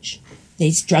exchange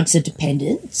these drugs of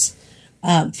dependence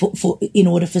in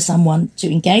order for someone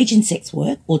to engage in sex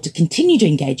work or to continue to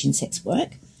engage in sex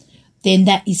work, then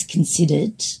that is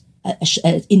considered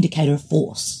an indicator of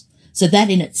force. So that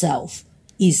in itself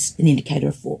is an indicator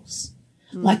of force.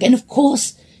 And of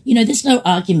course, there's no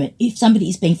argument. If somebody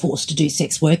is being forced to do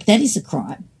sex work, that is a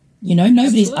crime.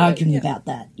 Nobody's arguing about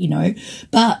that,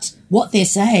 But what they're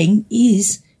saying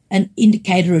is an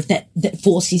indicator of that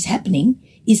force is happening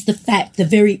is the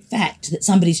very fact that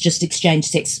somebody's just exchanged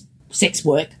sex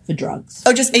work for drugs.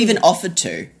 Or just even offered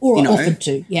to. Offered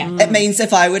to, yeah. It means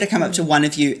if I were to come up to one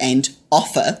of you and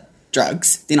offer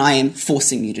drugs, then I am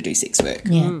forcing you to do sex work.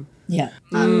 Yeah.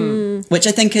 Which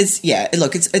I think is,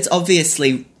 it's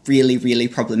obviously really, really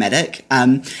problematic.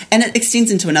 And it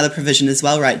extends into another provision as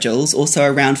well, right, Jules? Also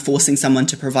around forcing someone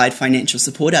to provide financial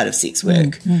support out of sex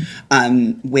work,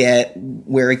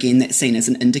 where again, that's seen as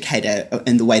an indicator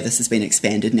in the way this has been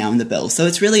expanded now in the bill. So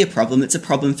it's really a problem. It's a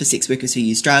problem for sex workers who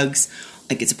use drugs.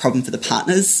 Like, it's a problem for the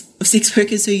partners of sex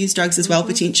workers who use drugs as well,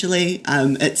 potentially.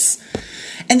 And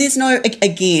there's no,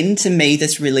 again, to me,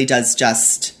 this really does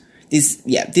just,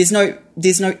 there's no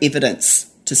evidence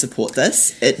to support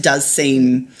this. It does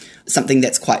seem something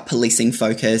that's quite policing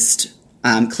focused,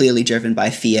 clearly driven by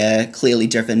fear, clearly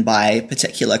driven by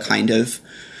particular kind of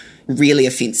really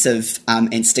offensive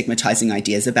and stigmatizing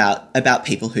ideas about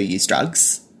people who use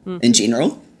drugs in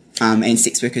general. And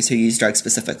sex workers who use drugs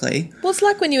specifically. Well, it's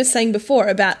like when you were saying before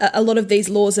about a lot of these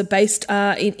laws are based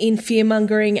in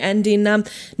fear-mongering and in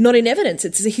not in evidence.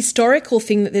 It's a historical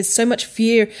thing that there's so much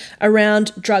fear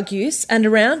around drug use and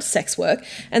around sex work.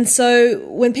 And so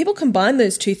when people combine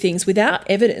those two things without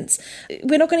evidence,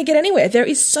 we're not going to get anywhere. There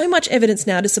is so much evidence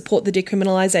now to support the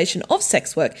decriminalisation of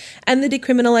sex work and the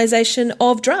decriminalisation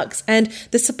of drugs and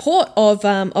the support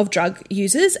of drug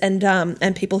users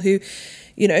and people who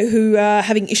who are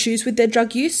having issues with their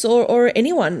drug use or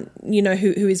anyone,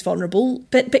 who is vulnerable.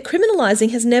 But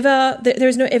criminalising has never, there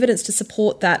is no evidence to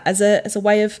support that as a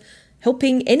way of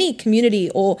helping any community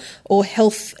or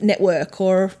health network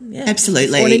or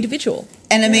absolutely, or an individual.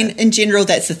 And I mean, in general,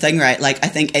 that's the thing, right? Like, I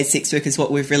think as sex workers,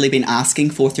 what we've really been asking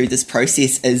for through this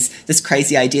process is this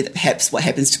crazy idea that perhaps what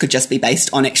happens could just be based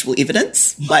on actual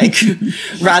evidence, like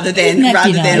rather than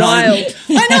wild.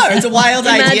 I know, it's a wild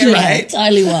idea, right?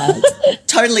 Totally wild.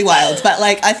 Totally wild. But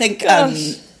like, I think,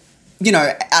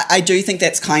 I do think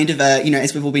that's kind of a,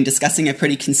 as we've all been discussing, a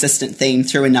pretty consistent theme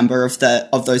through a number of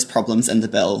those problems in the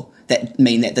bill that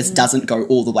mean that this doesn't go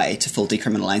all the way to full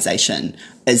decriminalisation,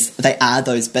 is they are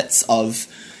those bits of,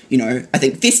 I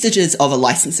think vestiges of a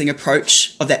licensing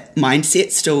approach, of that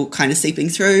mindset still kind of seeping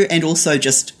through, and also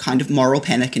just kind of moral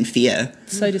panic and fear.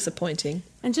 So disappointing.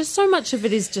 And just so much of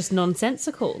it is just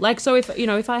nonsensical. Like, so if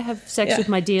I have sex with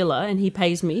my dealer and he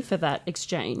pays me for that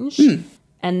exchange,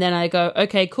 and then I go,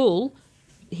 okay, cool,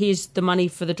 here's the money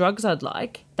for the drugs I'd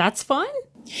like, that's fine?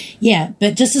 Yeah,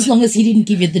 but just as long as he didn't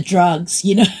give you the drugs,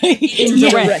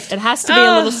 Indirect. It has to be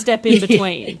a little step in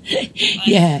between.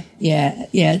 Yeah.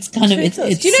 It's kind of. It's,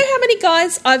 do you know how many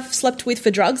guys I've slept with for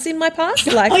drugs in my past?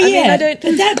 Like, I don't.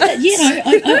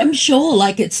 I'm sure.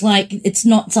 It's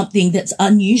not something that's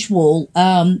unusual.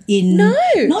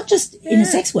 Not just in a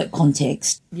sex work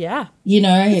context. Yeah.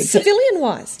 Civilian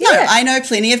wise. No, I know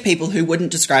plenty of people who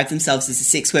wouldn't describe themselves as a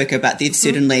sex worker, but that's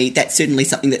certainly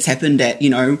something that's happened at,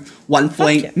 one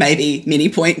point, maybe many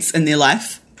points in their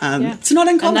life. It's not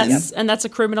uncommon. And that's a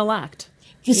criminal act.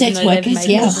 For sex workers,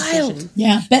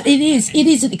 yeah. But it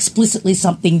is explicitly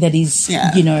something that is, in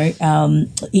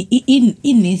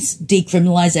this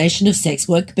decriminalisation of sex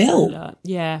work bill.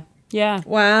 Yeah.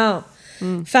 Wow.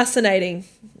 Fascinating.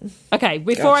 Okay,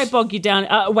 before I bog you down,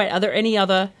 are there any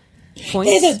other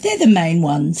points? They're the main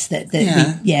ones they're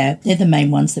the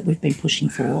main ones that we've been pushing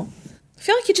for. I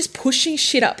feel like you're just pushing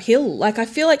shit uphill. Like, I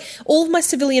feel like all of my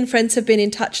civilian friends have been in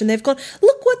touch and they've gone,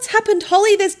 look what's happened,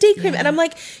 Holly, there's decrim. And I'm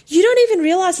like, you don't even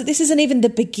realise that this isn't even the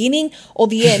beginning or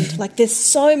the end. Like, there's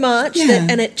so much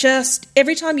and it just,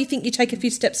 every time you think you take a few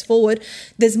steps forward,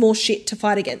 there's more shit to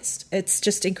fight against. It's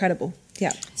just incredible.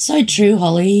 Yeah. So true,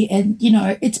 Holly. And,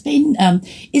 it's been,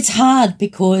 it's hard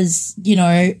because,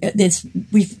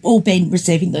 we've all been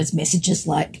receiving those messages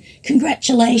like,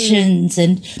 congratulations.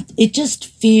 And it just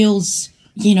feels,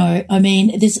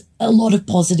 there's a lot of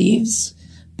positives,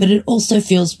 but it also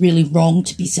feels really wrong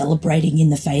to be celebrating in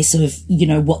the face of,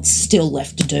 what's still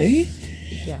left to do.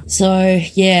 Yeah. So,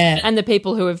 yeah. And the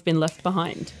people who have been left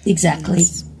behind. Exactly.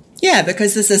 Yeah,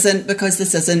 because this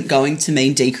isn't going to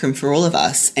mean decrim for all of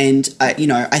us, and I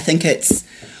think it's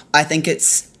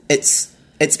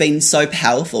been so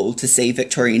powerful to see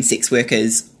Victorian sex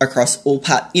workers across all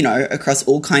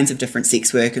kinds of different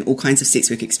sex work and all kinds of sex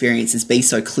work experiences be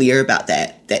so clear about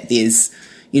that there's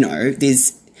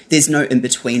no in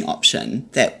between option,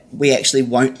 that we actually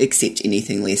won't accept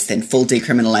anything less than full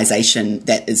decriminalisation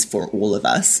that is for all of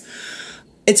us.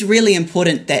 It's really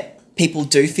important that people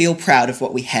do feel proud of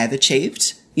what we have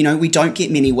achieved. We don't get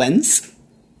many wins,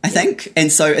 I think. And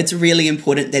so it's really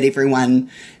important that everyone,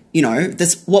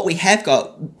 what we have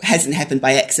got hasn't happened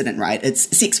by accident, right?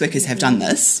 It's sex workers have done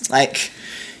this.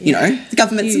 The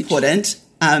government's important,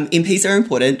 MPs are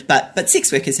important, but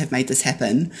sex workers have made this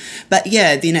happen. But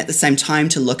then at the same time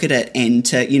to look at it and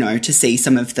to see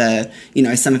some of the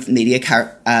media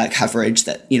coverage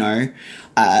that,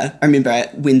 I remember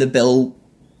when the bill,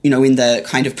 when the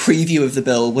kind of preview of the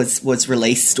bill was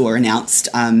released or announced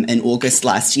in August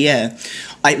last year,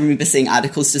 I remember seeing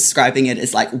articles describing it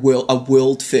as like a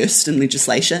world first in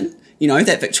legislation,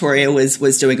 that Victoria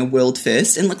was doing a world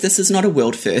first. And look, this is not a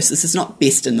world first. This is not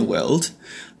best in the world.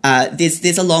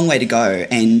 There's a long way to go.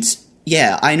 And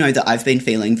I know that I've been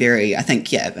feeling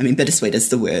bittersweet is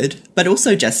the word, but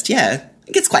also just, I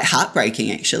think it's quite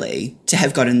heartbreaking actually to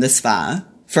have gotten this far,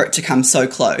 for it to come so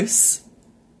close.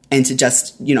 And to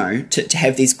just, to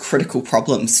have these critical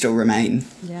problems still remain.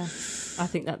 Yeah, I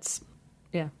think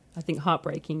I think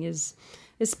heartbreaking is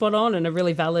spot on and a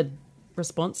really valid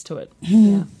response to it.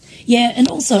 Yeah, and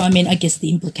also, I guess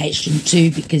the implication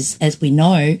too, because as we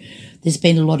know, there's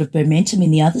been a lot of momentum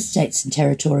in the other states and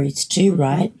territories too,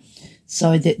 right?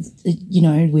 So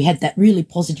that, we had that really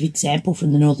positive example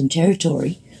from the Northern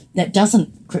Territory that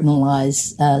doesn't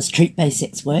criminalise street-based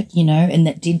sex work, and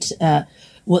that did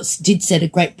set a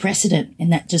great precedent,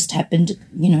 and that just happened,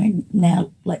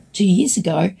 now like 2 years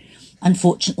ago.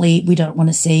 Unfortunately, we don't want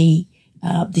to see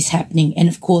this happening. And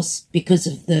of course, because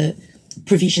of the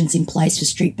provisions in place for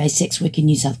street-based sex work in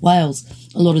New South Wales,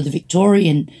 a lot of the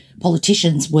Victorian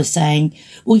politicians were saying,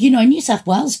 well, New South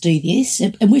Wales do this,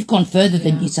 and we've gone further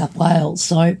than New South Wales.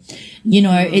 So,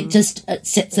 it just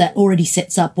already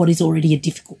sets up what is already a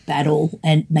difficult battle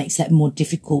and makes that more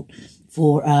difficult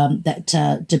for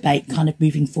that debate kind of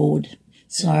moving forward.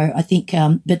 So I think,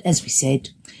 but as we said,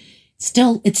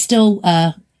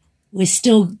 we're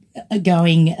still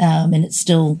going, and we're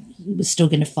still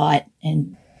going to fight,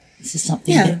 and this is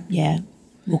something that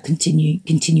we'll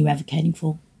continue advocating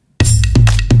for.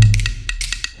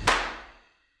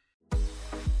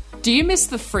 Do you miss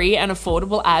the free and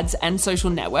affordable ads and social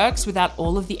networks without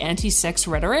all of the anti-sex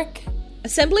rhetoric?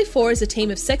 Assembly 4 is a team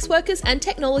of sex workers and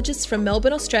technologists from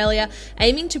Melbourne, Australia,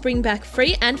 aiming to bring back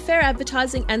free and fair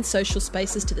advertising and social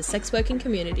spaces to the sex working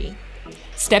community.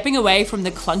 Stepping away from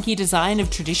the clunky design of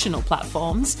traditional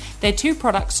platforms, their two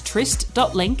products,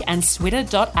 Tryst.link and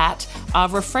Switter.at, are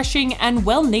refreshing and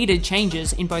well-needed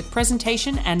changes in both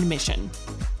presentation and mission.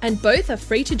 And both are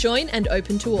free to join and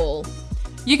open to all.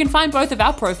 You can find both of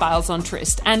our profiles on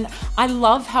Tryst, and I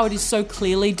love how it is so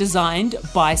clearly designed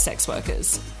by sex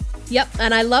workers. Yep,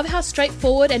 and I love how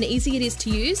straightforward and easy it is to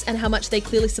use and how much they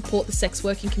clearly support the sex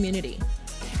working community.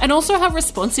 And also how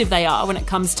responsive they are when it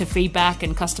comes to feedback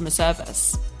and customer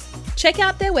service. Check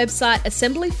out their website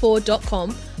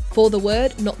assembly4.com for the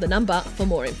word, not the number, for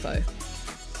more info.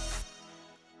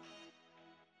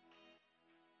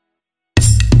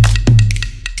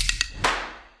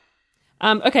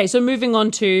 Okay, so moving on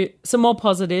to some more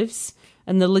positives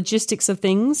and the logistics of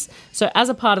things. So as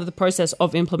a part of the process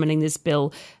of implementing this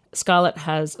bill, Scarlet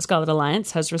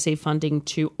Alliance has received funding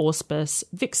to auspice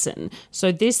Vixen.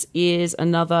 So this is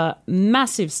another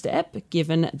massive step,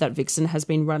 given that Vixen has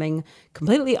been running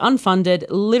completely unfunded,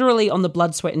 literally on the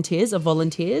blood, sweat and tears of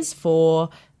volunteers for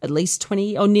at least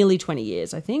 20 or nearly 20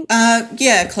 years, I think.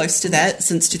 Close to that,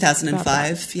 since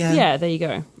 2005. Yeah, there you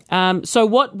go. So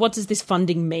what does this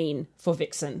funding mean for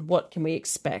Vixen? What can we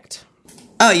expect?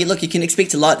 Oh, you can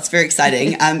expect a lot. It's very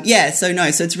exciting. So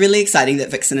it's really exciting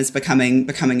that Vixen is becoming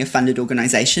a funded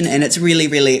organisation, and it's really,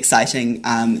 really exciting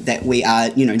that we are,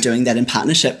 doing that in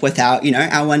partnership with our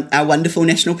wonderful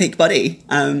national peak body,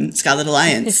 Scarlet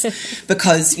Alliance,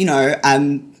 because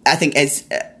I think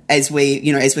as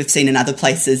we've seen in other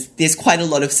places, there's quite a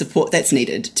lot of support that's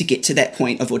needed to get to that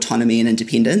point of autonomy and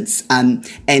independence.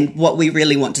 And what we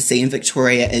really want to see in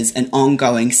Victoria is an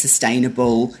ongoing,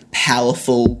 sustainable,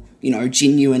 powerful,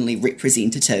 genuinely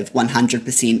representative,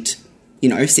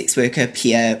 100%, sex worker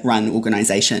peer-run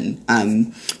organisation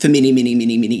for many, many,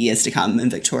 many, many years to come in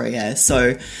Victoria.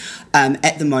 So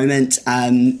at the moment,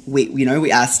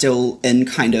 we are still in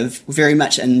kind of very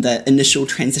much in the initial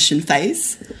transition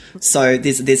phase. So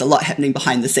there's a lot happening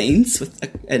behind the scenes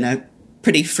in a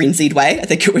pretty frenzied way, I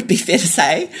think it would be fair to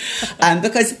say.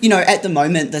 Because, at the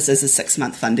moment, this is a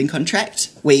 6-month funding contract.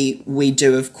 We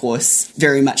do, of course,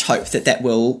 very much hope that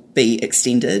will be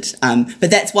extended.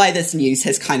 But that's why this news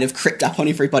has kind of crept up on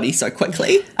everybody so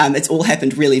quickly. It's all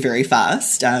happened really very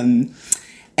fast. Jules,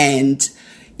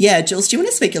 do you want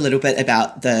to speak a little bit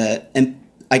about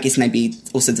I guess maybe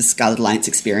also the Scarlet Alliance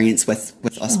experience with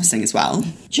auspicing as well?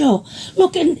 Sure.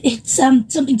 Look, and it's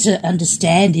something to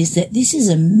understand is that this is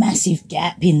a massive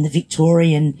gap in the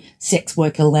Victorian sex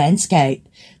worker landscape,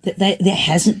 that there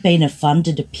hasn't been a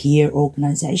funded peer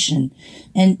organisation.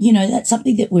 And, that's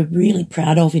something that we're really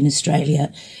proud of in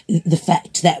Australia, the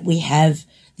fact that we have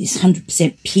this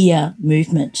 100% peer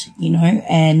movement,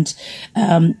 and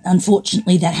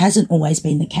unfortunately that hasn't always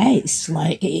been the case.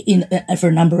 Like for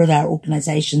a number of our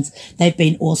organisations, they've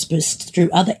been auspiced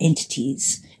through other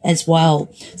entities as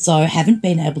well, so haven't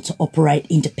been able to operate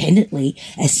independently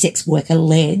as sex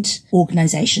worker-led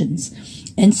organisations.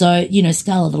 And so,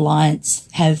 Scarlet Alliance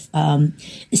have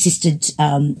assisted.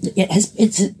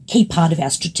 It's a key part of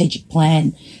our strategic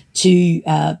plan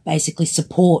to basically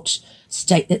support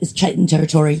state and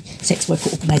territory sex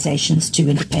worker organisations to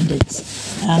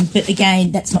independence. But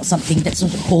again, that's not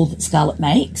a call that Scarlet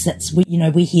makes.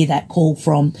 We hear that call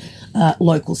from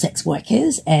local sex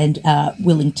workers and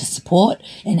willing to support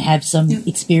and have some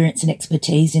experience and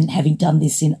expertise in having done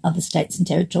this in other states and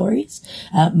territories,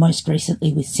 most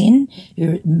recently with SYN,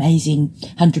 who are an amazing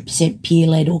 100%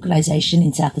 peer-led organisation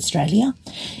in South Australia,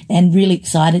 and really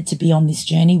excited to be on this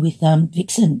journey with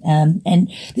Vixen. And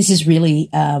this is really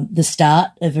the start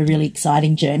of a really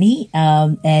exciting journey.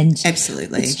 And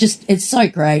absolutely, it's so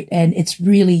great, and it's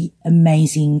really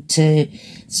amazing to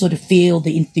sort of feel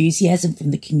the enthusiasm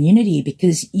from the community,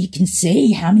 because you can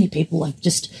see how many people have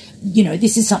just,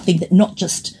 this is something that not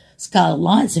just Scarlet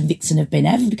Alliance and Vixen have been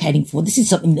advocating for. This is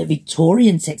something that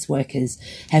Victorian sex workers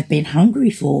have been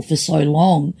hungry for so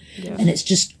long. Yeah. And it's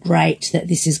just great that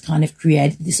this has kind of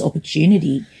created this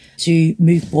opportunity to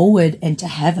move forward and to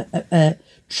have a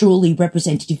truly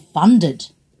representative funded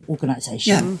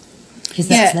organisation. Because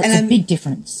that's a big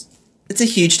difference. It's a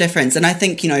huge difference. And I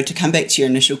think, to come back to your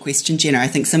initial question, Jenna, I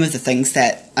think some of the things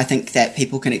that I think that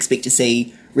people can expect to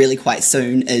see really quite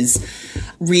soon is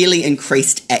really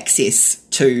increased access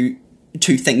to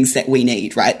things that we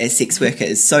need, right, as sex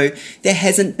workers. So there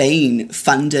hasn't been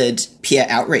funded peer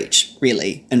outreach,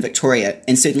 really, in Victoria,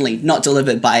 and certainly not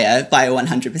delivered by a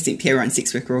 100% peer-run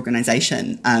sex worker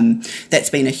organisation. That's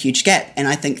been a huge gap, and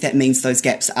I think that means those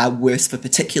gaps are worse for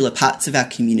particular parts of our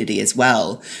community as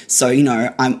well. So,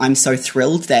 I'm so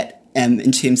thrilled that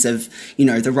in terms of,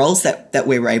 the roles that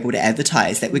we were able to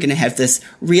advertise, that we're going to have this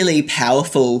really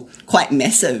powerful, quite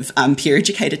massive peer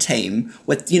educator team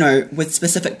with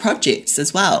specific projects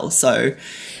as well. So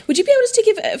would you be able to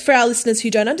give, for our listeners who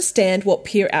don't understand what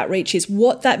peer outreach is,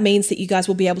 what that means that you guys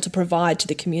will be able to provide to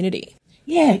the community?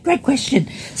 Yeah, great question.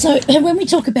 So when we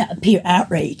talk about peer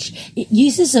outreach, it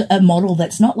uses a model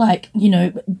that's not like,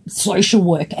 social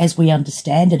work as we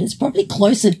understand it. It's probably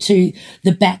closer to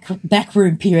the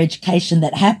backroom peer education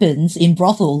that happens in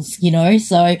brothels,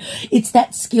 So it's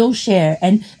that skill share.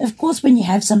 And of course, when you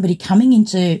have somebody coming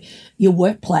into your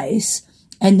workplace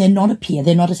and they're not a peer,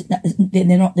 they're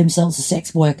not themselves a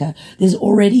sex worker, there's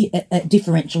already a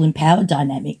differential in power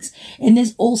dynamics. And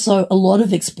there's also a lot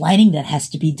of explaining that has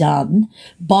to be done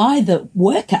by the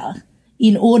worker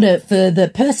in order for the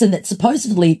person that's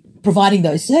supposedly providing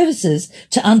those services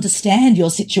to understand your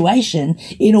situation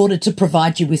in order to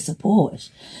provide you with support.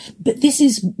 But this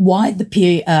is why the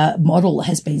peer model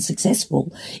has been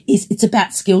successful. It's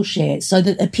about skill share, so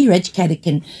that a peer educator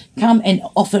can come and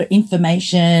offer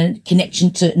information,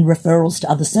 connection to and referrals to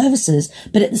other services,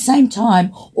 but at the same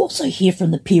time also hear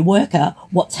from the peer worker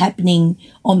what's happening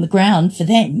on the ground for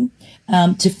them,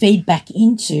 to feed back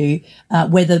into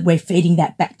whether we're feeding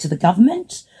that back to the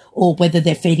government or whether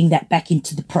they're feeding that back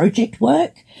into the project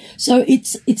work. So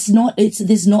there's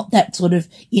not that sort of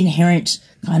inherent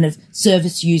kind of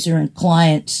service user and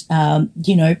client,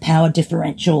 power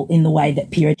differential in the way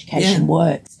that peer education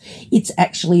works. It's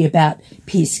actually about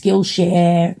peer skill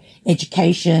share,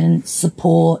 education,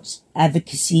 support,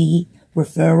 advocacy,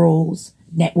 referrals,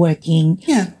 networking,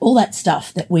 all that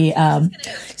stuff that we.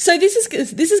 So this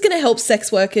is going to help sex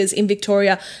workers in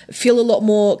Victoria feel a lot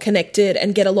more connected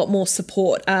and get a lot more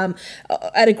support at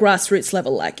a grassroots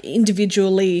level, like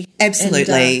individually.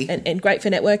 Absolutely, and great for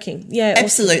networking. Yeah,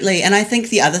 absolutely. Awesome. And I think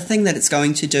the other thing that it's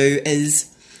going to do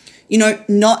is,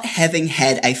 not having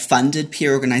had a funded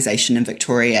peer organisation in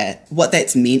Victoria, what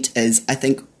that's meant is, I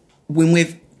think, when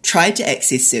we've tried to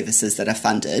access services that are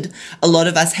funded, a lot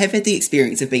of us have had the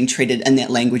experience of being treated in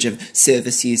that language of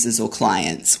service users or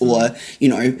clients, or,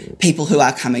 people who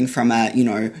are coming from a,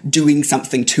 doing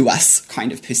something to us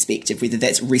kind of perspective, whether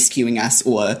that's rescuing us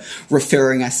or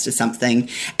referring us to something.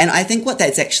 And I think what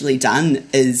that's actually done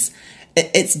is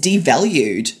it's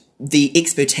devalued the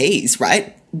expertise,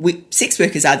 right? Sex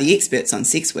workers are the experts on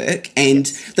sex work, and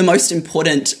the most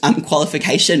important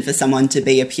qualification for someone to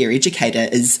be a peer educator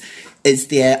is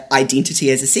their identity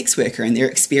as a sex worker and their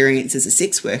experience as a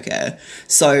sex worker.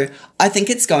 So I think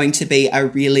it's going to be a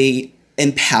really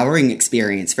empowering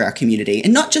experience for our community,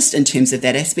 and not just in terms of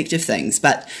that aspect of things,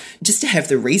 but just to have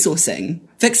the resourcing.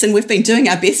 Vixen, we've been doing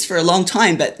our best for a long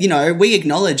time, but we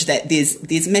acknowledge that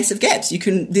there's massive gaps.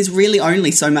 There's really only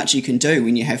so much you can do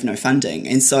when you have no funding,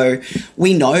 and so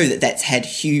we know that that's had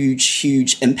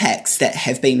huge impacts that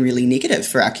have been really negative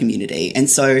for our community. And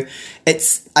so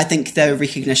it's, I think, the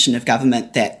recognition of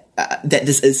government that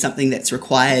this is something that's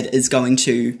required is going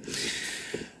to.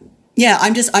 Yeah,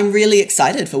 I'm really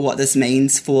excited for what this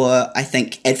means for, I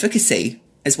think, advocacy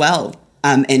as well,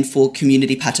 and for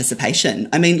community participation.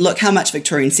 I mean, look how much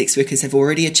Victorian sex workers have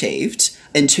already achieved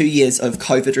in 2 years of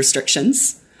COVID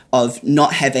restrictions, of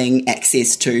not having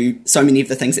access to so many of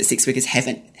the things that sex workers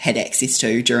haven't had access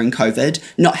to during COVID,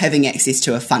 not having access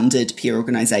to a funded peer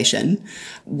organisation.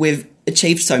 We've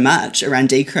achieved so much around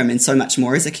DCRIM and so much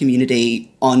more as a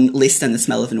community on less than the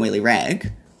smell of an oily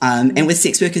rag. And with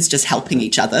sex workers just helping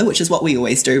each other, which is what we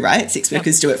always do, right? Sex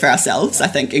workers do it for ourselves, I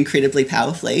think, incredibly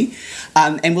powerfully.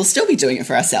 And we'll still be doing it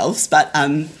for ourselves, but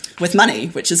with money,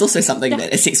 which is also something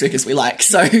that as sex workers we like.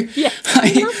 So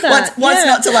what's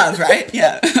not to love, right?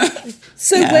 Yeah.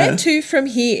 So where to from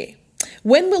here?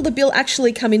 When will the bill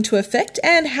actually come into effect,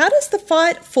 and how does the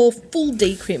fight for full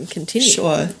DCRIM continue?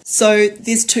 Sure. So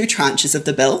there's 2 tranches of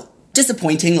the bill.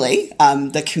 Disappointingly,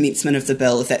 the commencement of the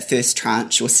bill of that first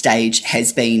tranche or stage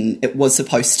it was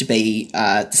supposed to be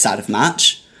the start of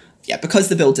March. Yeah, because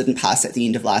the bill didn't pass at the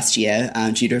end of last year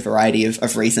due to a variety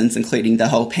of reasons, including the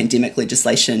whole pandemic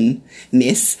legislation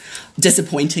mess.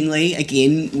 Disappointingly,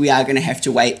 again, we are going to have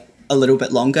to wait a little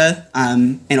bit longer.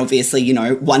 And obviously,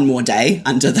 one more day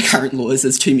under the current laws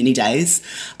is too many days.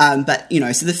 But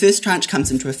so the first tranche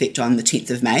comes into effect on the 10th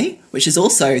of May, which is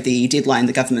also the deadline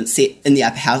the government set in the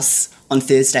upper house on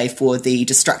Thursday for the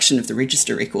destruction of the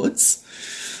register records,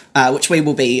 which we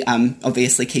will be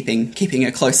obviously keeping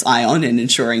a close eye on and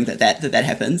ensuring that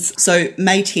happens. So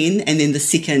May 10, and then the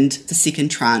second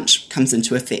tranche comes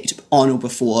into effect on or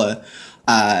before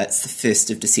it's the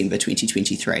 1st of December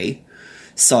 2023.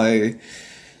 So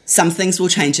some things will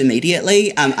change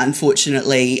immediately.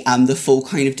 Unfortunately, the full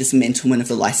kind of dismantlement of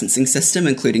the licensing system,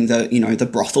 including the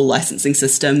brothel licensing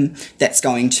system, that's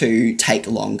going to take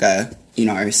longer.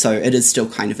 So it is still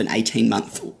kind of an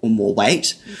 18-month or more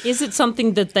wait. Is it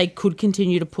something that they could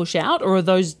continue to push out, or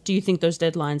do you think those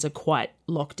deadlines are quite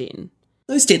locked in?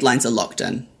 Those deadlines are locked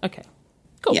in. Okay.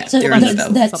 Cool. Yeah, so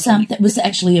that was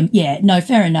actually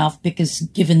fair enough, because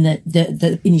given that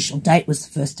the initial date was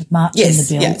the 1st of March in the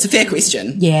bill. Yeah, it's a fair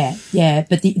question. Yeah,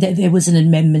 but there was an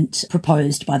amendment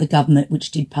proposed by the government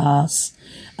which did pass,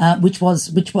 which was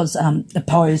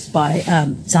opposed by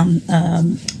some,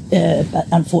 but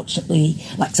unfortunately,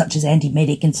 such as Andy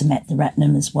Medic and Samantha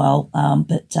Ratnam as well,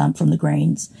 but from the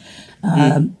Greens.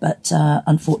 But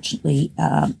unfortunately,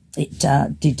 it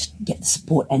did get the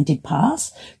support and did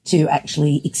pass to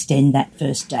actually extend that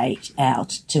first date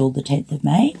out till the 10th of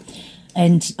May.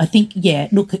 And I think,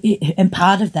 and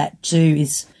part of that too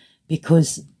is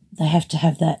because they have to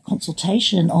have that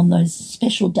consultation on those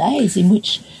special days in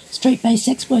which street-based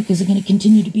sex workers are going to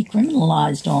continue to be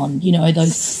criminalised on,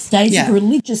 those days of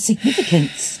religious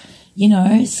significance,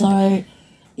 so...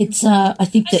 It's, I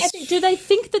think that... Do they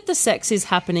think that the sex is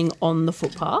happening on the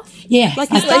footpath? Yeah.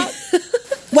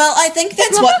 Well, I think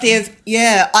that's what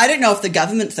I don't know if the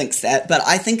government thinks that, but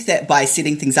I think that by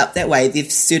setting things up that way,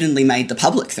 they've certainly made the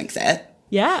public think that.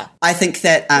 Yeah. I think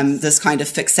that this kind of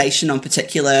fixation on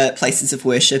particular places of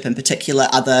worship and particular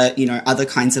other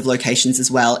kinds of locations as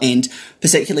well, and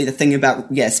particularly the thing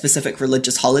about specific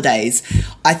religious holidays,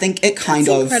 I think it kind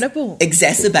of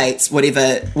exacerbates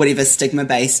whatever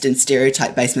stigma-based and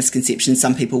stereotype-based misconceptions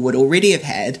some people would already have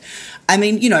had. I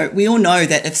mean, we all know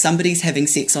that if somebody's having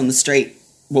sex on the street,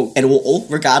 well, at all,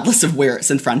 regardless of where it's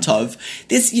in front of,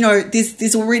 there's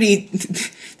already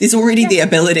the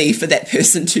ability for that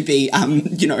person to be,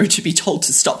 to be told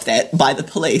to stop that by the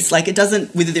police. It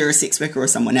doesn't, whether they're a sex worker or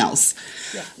someone else.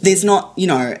 Yeah. There's not,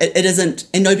 it isn't,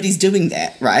 and nobody's doing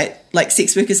that, right?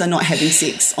 Sex workers are not having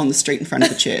sex on the street in front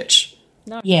of a church.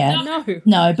 No. Yeah.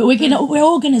 No, but we're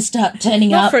all gonna start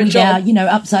turning up with our,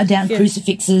 upside down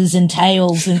crucifixes and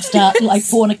tails and start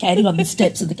fornicating on the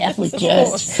steps of the Catholic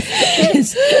Church.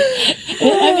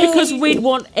 Because we'd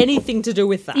want anything to do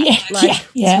with that.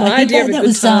 Yeah. I think that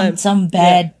was some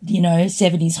bad,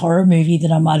 70s horror movie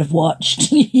that I might have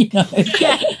watched,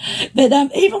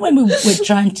 But even when we were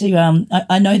trying to,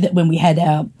 I know that when we had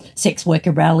our sex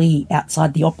worker rally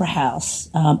outside the Opera House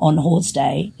on Horse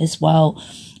Day as well,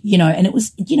 and it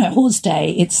was, Horse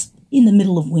Day, it's in the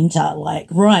middle of winter,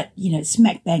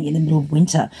 smack bang in the middle of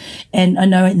winter. And I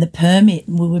know in the permit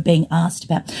we were being asked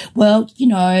about, there's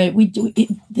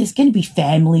going to be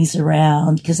families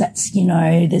around because that's,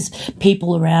 there's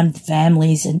people around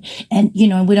families and,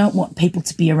 we don't want people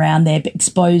to be around there but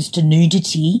exposed to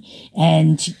nudity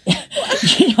and,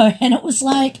 and it was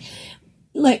like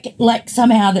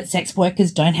somehow that sex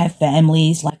workers don't have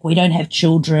families, we don't have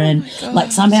children,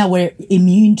 somehow we're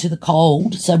immune to the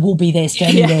cold, so we'll be there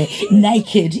standing there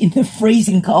naked in the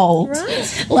freezing cold.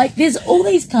 Right. There's all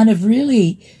these kind of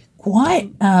really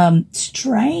quite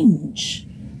strange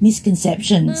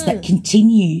misconceptions that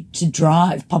continue to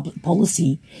drive public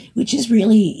policy, which is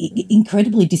really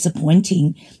incredibly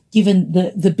disappointing given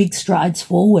the big strides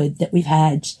forward that we've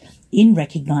had in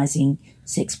recognising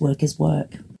sex workers'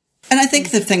 work. And I think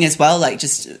the thing as well,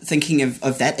 just thinking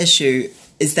of that issue,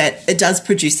 is that it does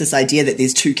produce this idea that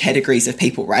there's two categories of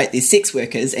people, right? There's sex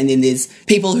workers and then there's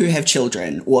people who have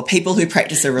children or people who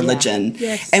practice a religion. Yeah.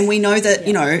 Yes. And we know that,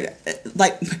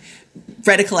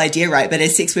 radical idea, right? But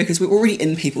as sex workers, we're already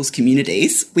in people's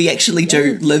communities. We actually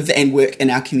do live and work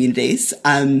in our communities.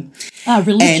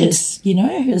 Religious,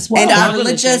 as well. And are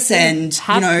religious and,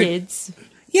 have kids.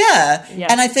 Yeah. Yeah.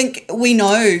 And I think we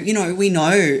know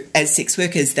as sex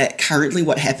workers that currently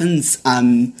what happens,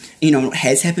 what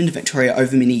has happened in Victoria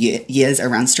over many years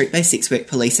around street-based sex work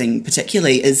policing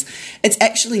particularly is it's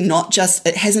actually not just,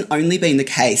 it hasn't only been the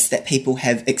case that people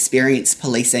have experienced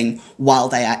policing while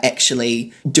they are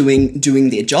actually doing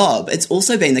their job. It's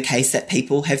also been the case that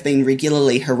people have been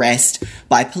regularly harassed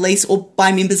by police or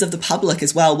by members of the public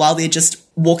as well while they're just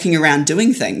walking around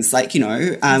doing things like,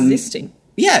 Existing.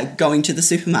 Yeah, going to the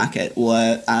supermarket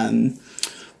or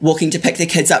walking to pick their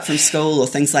kids up from school or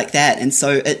things like that. And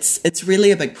so it's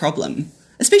really a big problem,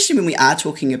 especially when we are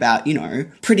talking about,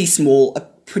 a pretty small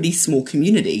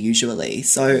community usually.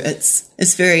 So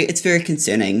it's very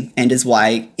concerning, and is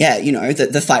why,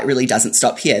 the fight really doesn't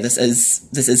stop here. This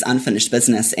is unfinished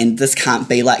business, and this can't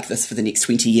be like this for the next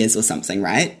 20 years or something,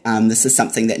 right? This is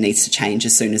something that needs to change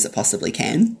as soon as it possibly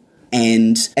can.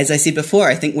 And as I said before,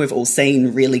 I think we've all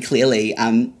seen really clearly,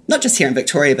 not just here in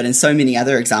Victoria, but in so many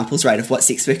other examples, right, of what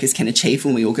sex workers can achieve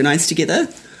when we organise together.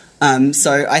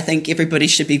 So I think everybody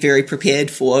should be very prepared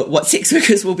for what sex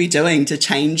workers will be doing to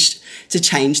change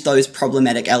those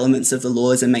problematic elements of the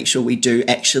laws and make sure we do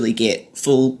actually get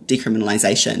full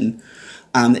decriminalisation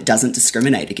that doesn't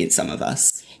discriminate against some of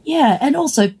us. Yeah, and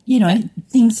also,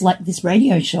 things like this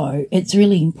radio show, it's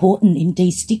really important in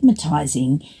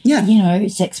destigmatising,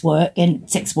 sex work and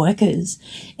sex workers.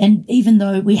 And even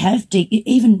though we have,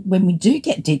 even when we do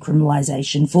get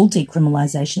decriminalisation, full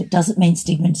decriminalisation, it doesn't mean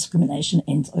stigma and discrimination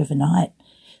ends overnight.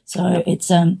 So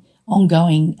it's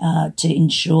ongoing to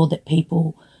ensure that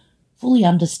people fully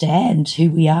understand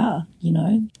who we are,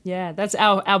 Yeah, that's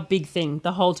our big thing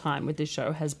the whole time with this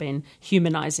show has been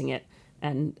humanising it.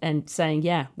 And saying,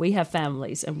 yeah, we have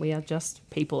families and we are just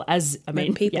people,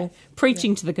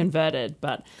 preaching to the converted,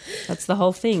 but that's the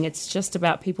whole thing. It's just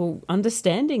about people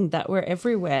understanding that we're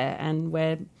everywhere and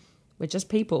we're just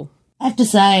people. I have to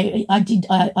say, I did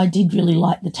really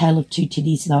like the Tale of Two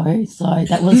Titties though, so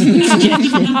that was a good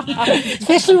suggestion,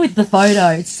 especially with the photo.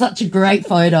 It's such a great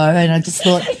photo, and I just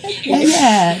thought,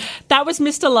 yeah. That was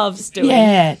Mr. Love's doing.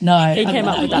 Yeah, no. He came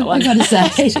up with that one. I've got to say,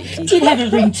 it did have a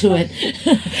ring to it.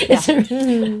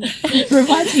 It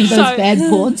reminds me of those bad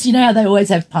porns. You know how they always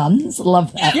have puns? I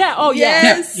love that. Yeah, oh yeah.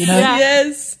 Yes,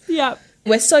 yes. Yeah.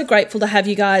 We're so grateful to have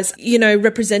you guys,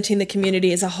 representing the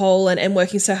community as a whole and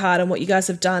working so hard on what you guys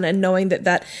have done, and knowing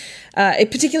that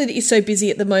particularly that you're so busy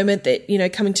at the moment, that,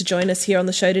 coming to join us here on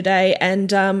the show today,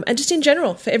 and just in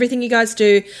general for everything you guys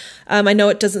do. I know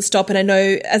it doesn't stop, and I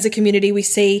know as a community we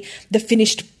see the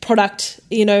finished product,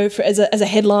 as a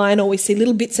headline, or we see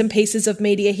little bits and pieces of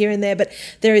media here and there, but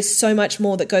there is so much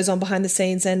more that goes on behind the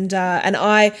scenes, and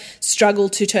I struggle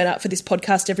to turn up for this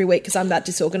podcast every week because I'm that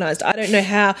disorganised. I don't know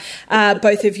how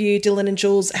both of you, Dylan and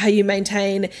Jules, how you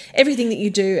maintain everything that you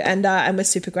do, and we're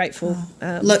super grateful.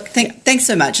 Look, thanks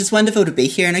so much. It's wonderful to be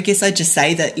here, and I guess I'd just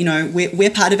say that,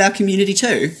 we're part of our community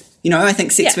too. I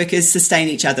think sex workers sustain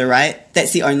each other, right?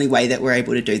 That's the only way that we're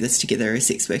able to do this together as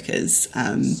sex workers.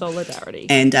 Solidarity.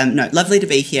 And lovely to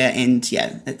be here. And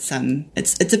it's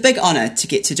a big honour to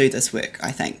get to do this work.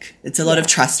 I think it's a lot of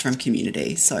trust from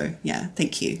community. So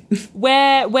thank you.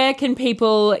 Where can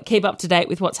people keep up to date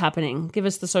with what's happening? Give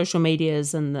us the social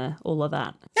medias and all of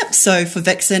that. Yep. So for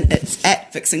Vixen, it's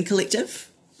at Vixen Collective.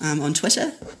 On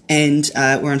Twitter, and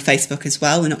we're on Facebook as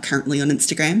well. We're not currently on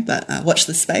Instagram, but watch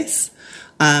this space.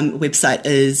 Website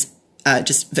is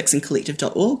just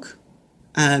vixencollective.org.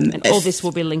 And all this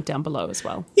will be linked down below as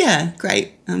well. Yeah,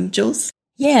 great. Jules?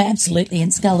 Yeah, absolutely.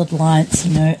 And Scarlet Alliance,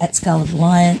 at Scarlet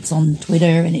Alliance on Twitter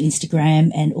and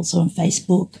Instagram, and also on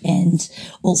Facebook. And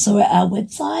also our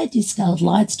website is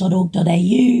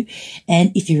scarletalliance.org.au.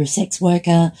 And if you're a sex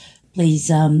worker,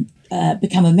 please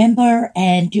become a member,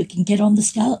 and you can get on the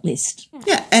Scarlet list.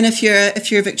 Yeah, and if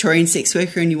you're a Victorian sex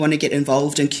worker and you want to get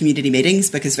involved in community meetings,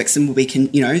 because Vixen will be,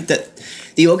 that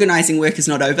the organising work is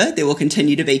not over, there will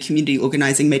continue to be community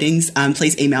organising meetings.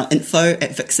 Please email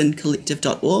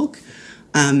info@vixencollective.org,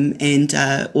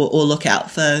 or look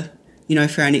out for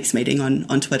for our next meeting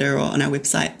on Twitter or on our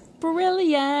website.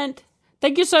 Brilliant.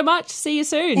 Thank you so much. See you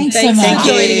soon. Thanks so much. Thank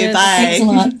you. Bye. Thanks a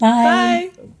lot. Bye.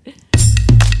 Bye.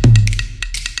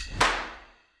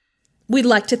 We'd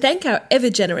like to thank our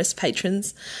ever-generous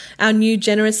patrons. Our new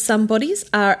generous somebodies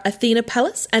are Athena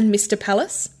Palace and Mr.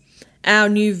 Palace. Our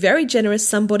new very generous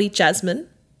somebody, Jasmine.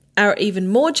 Our even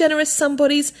more generous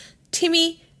somebodies,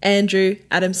 Timmy, Andrew,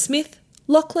 Adam Smith,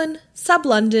 Lachlan, Sub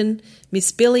London,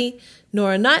 Miss Billy,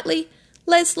 Nora Knightley,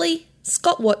 Leslie,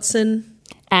 Scott Watson,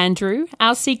 Andrew,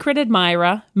 our secret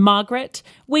admirer, Margaret,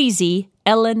 Wheezy,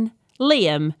 Ellen,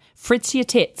 Liam, Fritz Your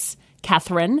Tits,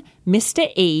 Catherine, Mr.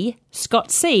 E,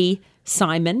 Scott C,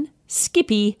 Simon,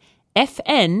 Skippy,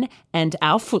 FN, and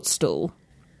Our Footstool.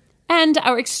 And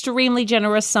our extremely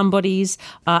generous somebodies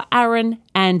are Aaron,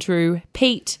 Andrew,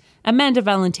 Pete, Amanda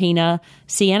Valentina,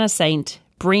 Sienna Saint,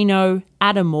 Brino,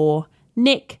 Adam Moore,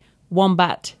 Nick,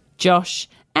 Wombat, Josh,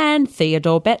 and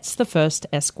Theodore Betts the First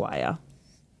Esquire.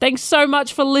 Thanks so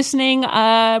much for listening.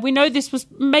 We know this was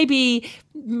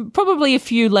probably a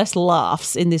few less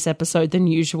laughs in this episode than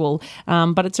usual,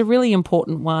 but it's a really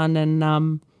important one,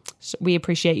 and we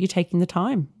appreciate you taking the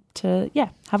time to,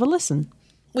 have a listen.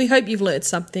 We hope you've learned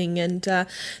something, and that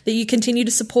you continue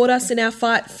to support us in our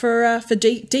fight for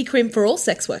decrim for all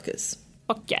sex workers.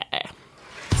 Fuck yeah.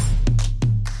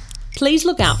 Please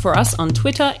look out for us on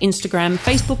Twitter, Instagram,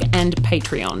 Facebook, and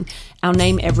Patreon. Our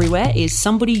name everywhere is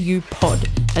Somebody You Pod,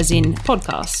 as in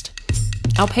podcast.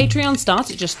 Our Patreon starts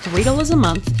at just $3 a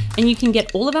month, and you can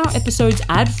get all of our episodes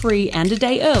ad-free and a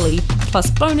day early,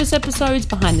 plus bonus episodes,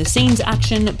 behind-the-scenes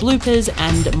action, bloopers,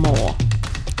 and more.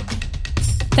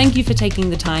 Thank you for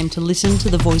taking the time to listen to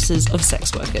the voices of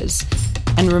sex workers.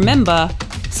 And remember,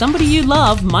 somebody you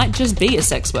love might just be a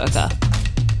sex worker.